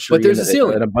have a luxury. But there's a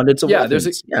ceiling. An abundance of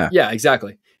weapons. Yeah,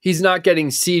 exactly. He's not getting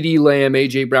CeeDee Lamb,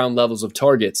 A.J. Brown levels of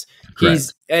targets.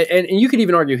 Correct. And you could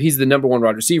even argue he's the number 1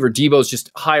 wide receiver. Debo's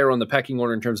just higher on the pecking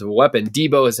order in terms of a weapon.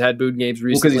 Debo has had boot games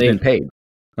recently. Because he's been paid.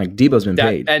 Like Debo's been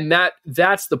paid. And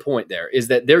that's the point there, is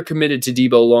that they're committed to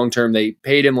Debo long-term. They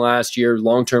paid him last year,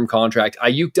 long-term contract.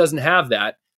 Ayuk doesn't have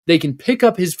that. They can pick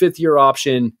up his 5th-year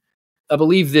option, I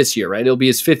believe this year, right? It'll be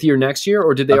his 5th year next year,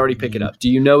 or did they already pick it up? Do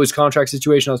you know his contract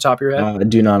situation on the top of your head? I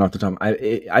do not off the top.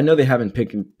 I know they haven't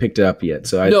picked it up yet.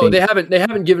 So they haven't. They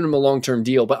haven't given him a long-term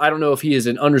deal, but I don't know if he is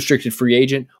an unrestricted free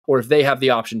agent or if they have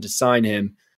the option to sign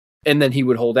him, and then he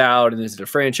would hold out, and is it a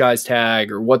franchise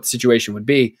tag or what the situation would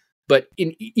be? But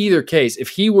in either case, if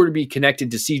he were to be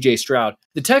connected to CJ Stroud,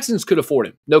 the Texans could afford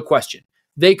him, no question.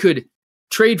 They could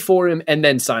trade for him and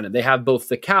then sign him. They have both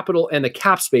the capital and the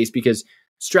cap space because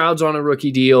Stroud's on a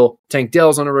rookie deal. Tank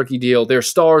Dell's on a rookie deal. Their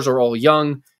stars are all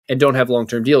young and don't have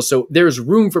long-term deals. So there's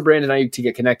room for Brandon Ayuk to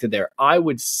get connected there. I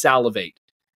would salivate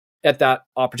at that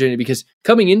opportunity because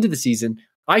coming into the season,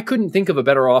 I couldn't think of a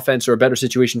better offense or a better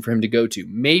situation for him to go to.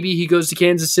 Maybe he goes to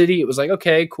Kansas City. It was like,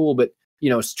 okay, cool. But,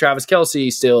 it's Travis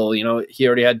Kelce still, he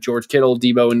already had George Kittle,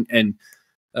 Debo, and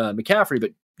McCaffrey.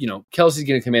 But, Kelce's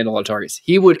going to command a lot of targets.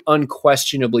 He would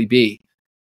unquestionably be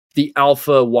the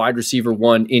alpha wide receiver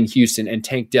 1 in Houston, and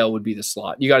Tank Dell would be the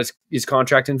slot. You got his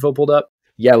contract info pulled up?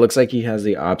 Yeah, it looks like he has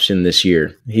the option this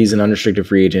year. He's an unrestricted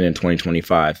free agent in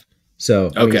 2025. So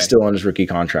he's still on his rookie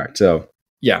contract. So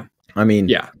yeah,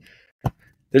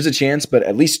 there's a chance, but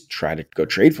at least try to go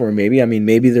trade for him. Maybe.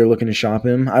 Maybe they're looking to shop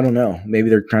him. I don't know. Maybe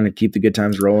they're trying to keep the good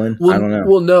times rolling. I don't know.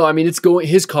 Well, no. It's going.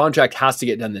 His contract has to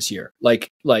get done this year. They're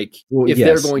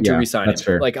going to re-sign him,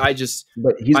 fair. But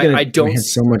he's going to command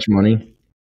so much money.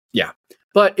 Yeah.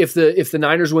 But if the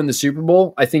Niners win the Super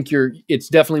Bowl, I think it's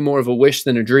definitely more of a wish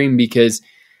than a dream because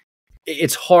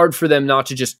it's hard for them not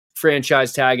to just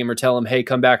franchise tag him or tell him, hey,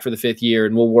 come back for the 5th year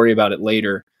and we'll worry about it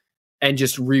later and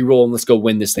just re-roll and let's go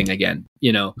win this thing again.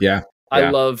 Yeah. I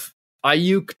love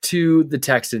Ayuk to the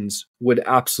Texans would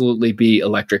absolutely be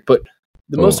electric. But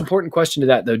the most important question to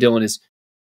that though, Dylan, is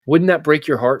wouldn't that break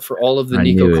your heart for all of the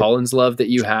Nico Collins love that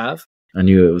you have? I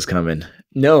knew it was coming.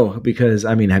 No, because,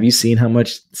 have you seen how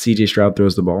much CJ Stroud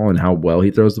throws the ball and how well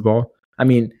he throws the ball?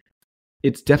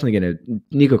 It's definitely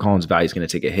Nico Collins' value is going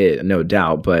to take a hit, no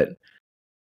doubt, but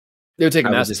they would take a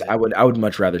massive hit. I would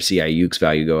much rather see Ayuk's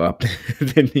value go up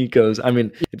than Nico's.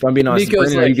 If I'm being honest,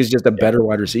 Ayuk is just a better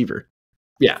wide receiver.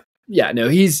 Yeah. Yeah, no,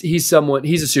 he's a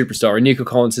superstar. And Nico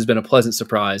Collins has been a pleasant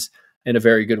surprise and a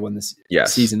very good one this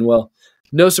season. Well,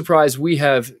 no surprise, we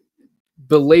have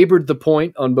belabored the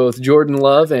point on both Jordan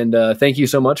Love and thank you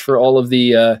so much for all of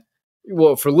the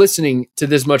for listening to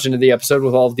this much into the episode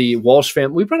with all of the Walsh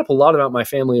family. We brought up a lot about my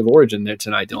family of origin there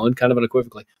tonight, Dylan, kind of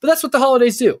unequivocally. But that's what the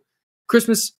holidays do.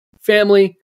 Christmas,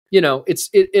 family,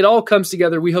 it all comes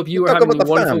together. We hope you are having a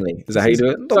wonderful family. Is that how you do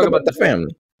it? Talk about the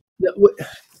family.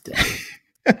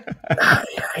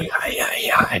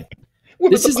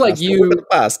 This is like you. The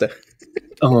pasta.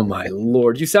 Oh my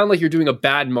Lord. You sound like you're doing a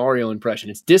bad Mario impression.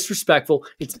 It's disrespectful.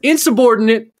 It's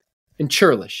insubordinate and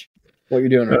churlish. What you're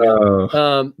doing right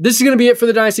now. This is going to be it for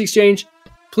the Dynasty Exchange.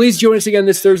 Please join us again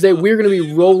this Thursday. We're going to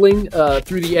be rolling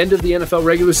through the end of the NFL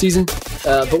regular season,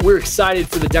 but we're excited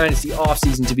for the Dynasty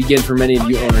offseason to begin for many of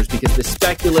you owners because the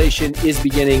speculation is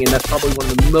beginning, and that's probably one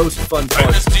of the most fun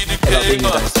parts about being a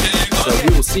Dynasty. So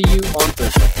we will see you on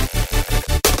Thursday.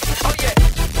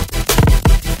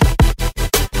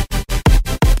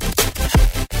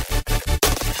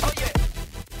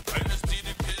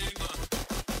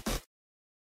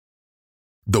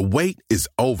 The wait is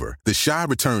over. The Chi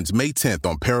returns May 10th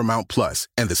on Paramount Plus,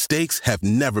 and the stakes have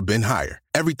never been higher.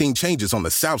 Everything changes on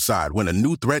the South Side when a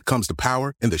new threat comes to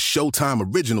power in the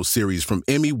Showtime original series from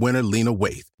Emmy winner Lena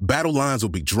Waithe. Battle lines will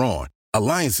be drawn,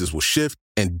 alliances will shift,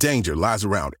 and danger lies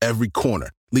around every corner,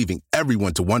 leaving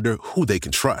everyone to wonder who they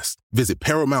can trust. Visit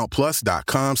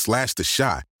ParamountPlus.com/The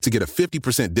Chi to get a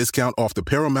 50% discount off the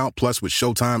Paramount Plus with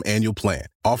Showtime annual plan.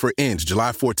 Offer ends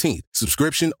July 14th.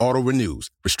 Subscription auto-renews.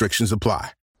 Restrictions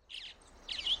apply.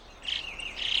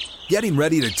 Getting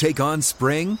ready to take on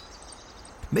spring?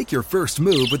 Make your first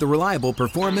move with the reliable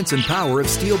performance and power of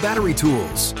Steel battery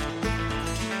tools.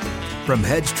 From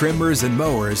hedge trimmers and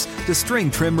mowers to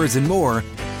string trimmers and more,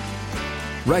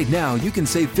 right now you can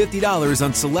save $50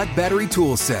 on select battery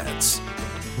tool sets.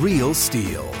 Real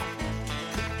Steel.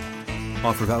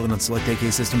 Offer valid on select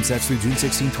AK system sets through June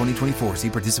 16, 2024. See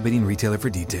participating retailer for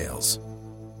details.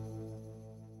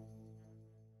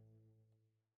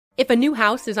 If a new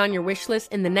house is on your wish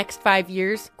list in the next 5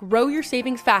 years, grow your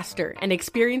savings faster and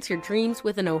experience your dreams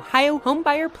with an Ohio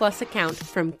Homebuyer Plus account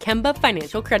from Kemba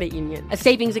Financial Credit Union. A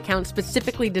savings account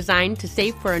specifically designed to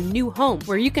save for a new home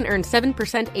where you can earn 7%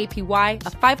 APY,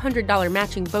 a $500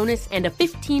 matching bonus, and a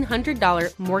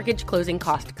 $1,500 mortgage closing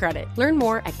cost credit. Learn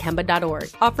more at Kemba.org.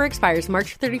 Offer expires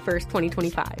March 31st,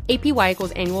 2025. APY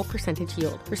equals annual percentage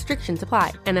yield. Restrictions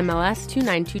apply. NMLS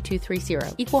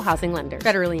 292230. Equal housing lender.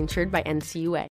 Federally insured by NCUA.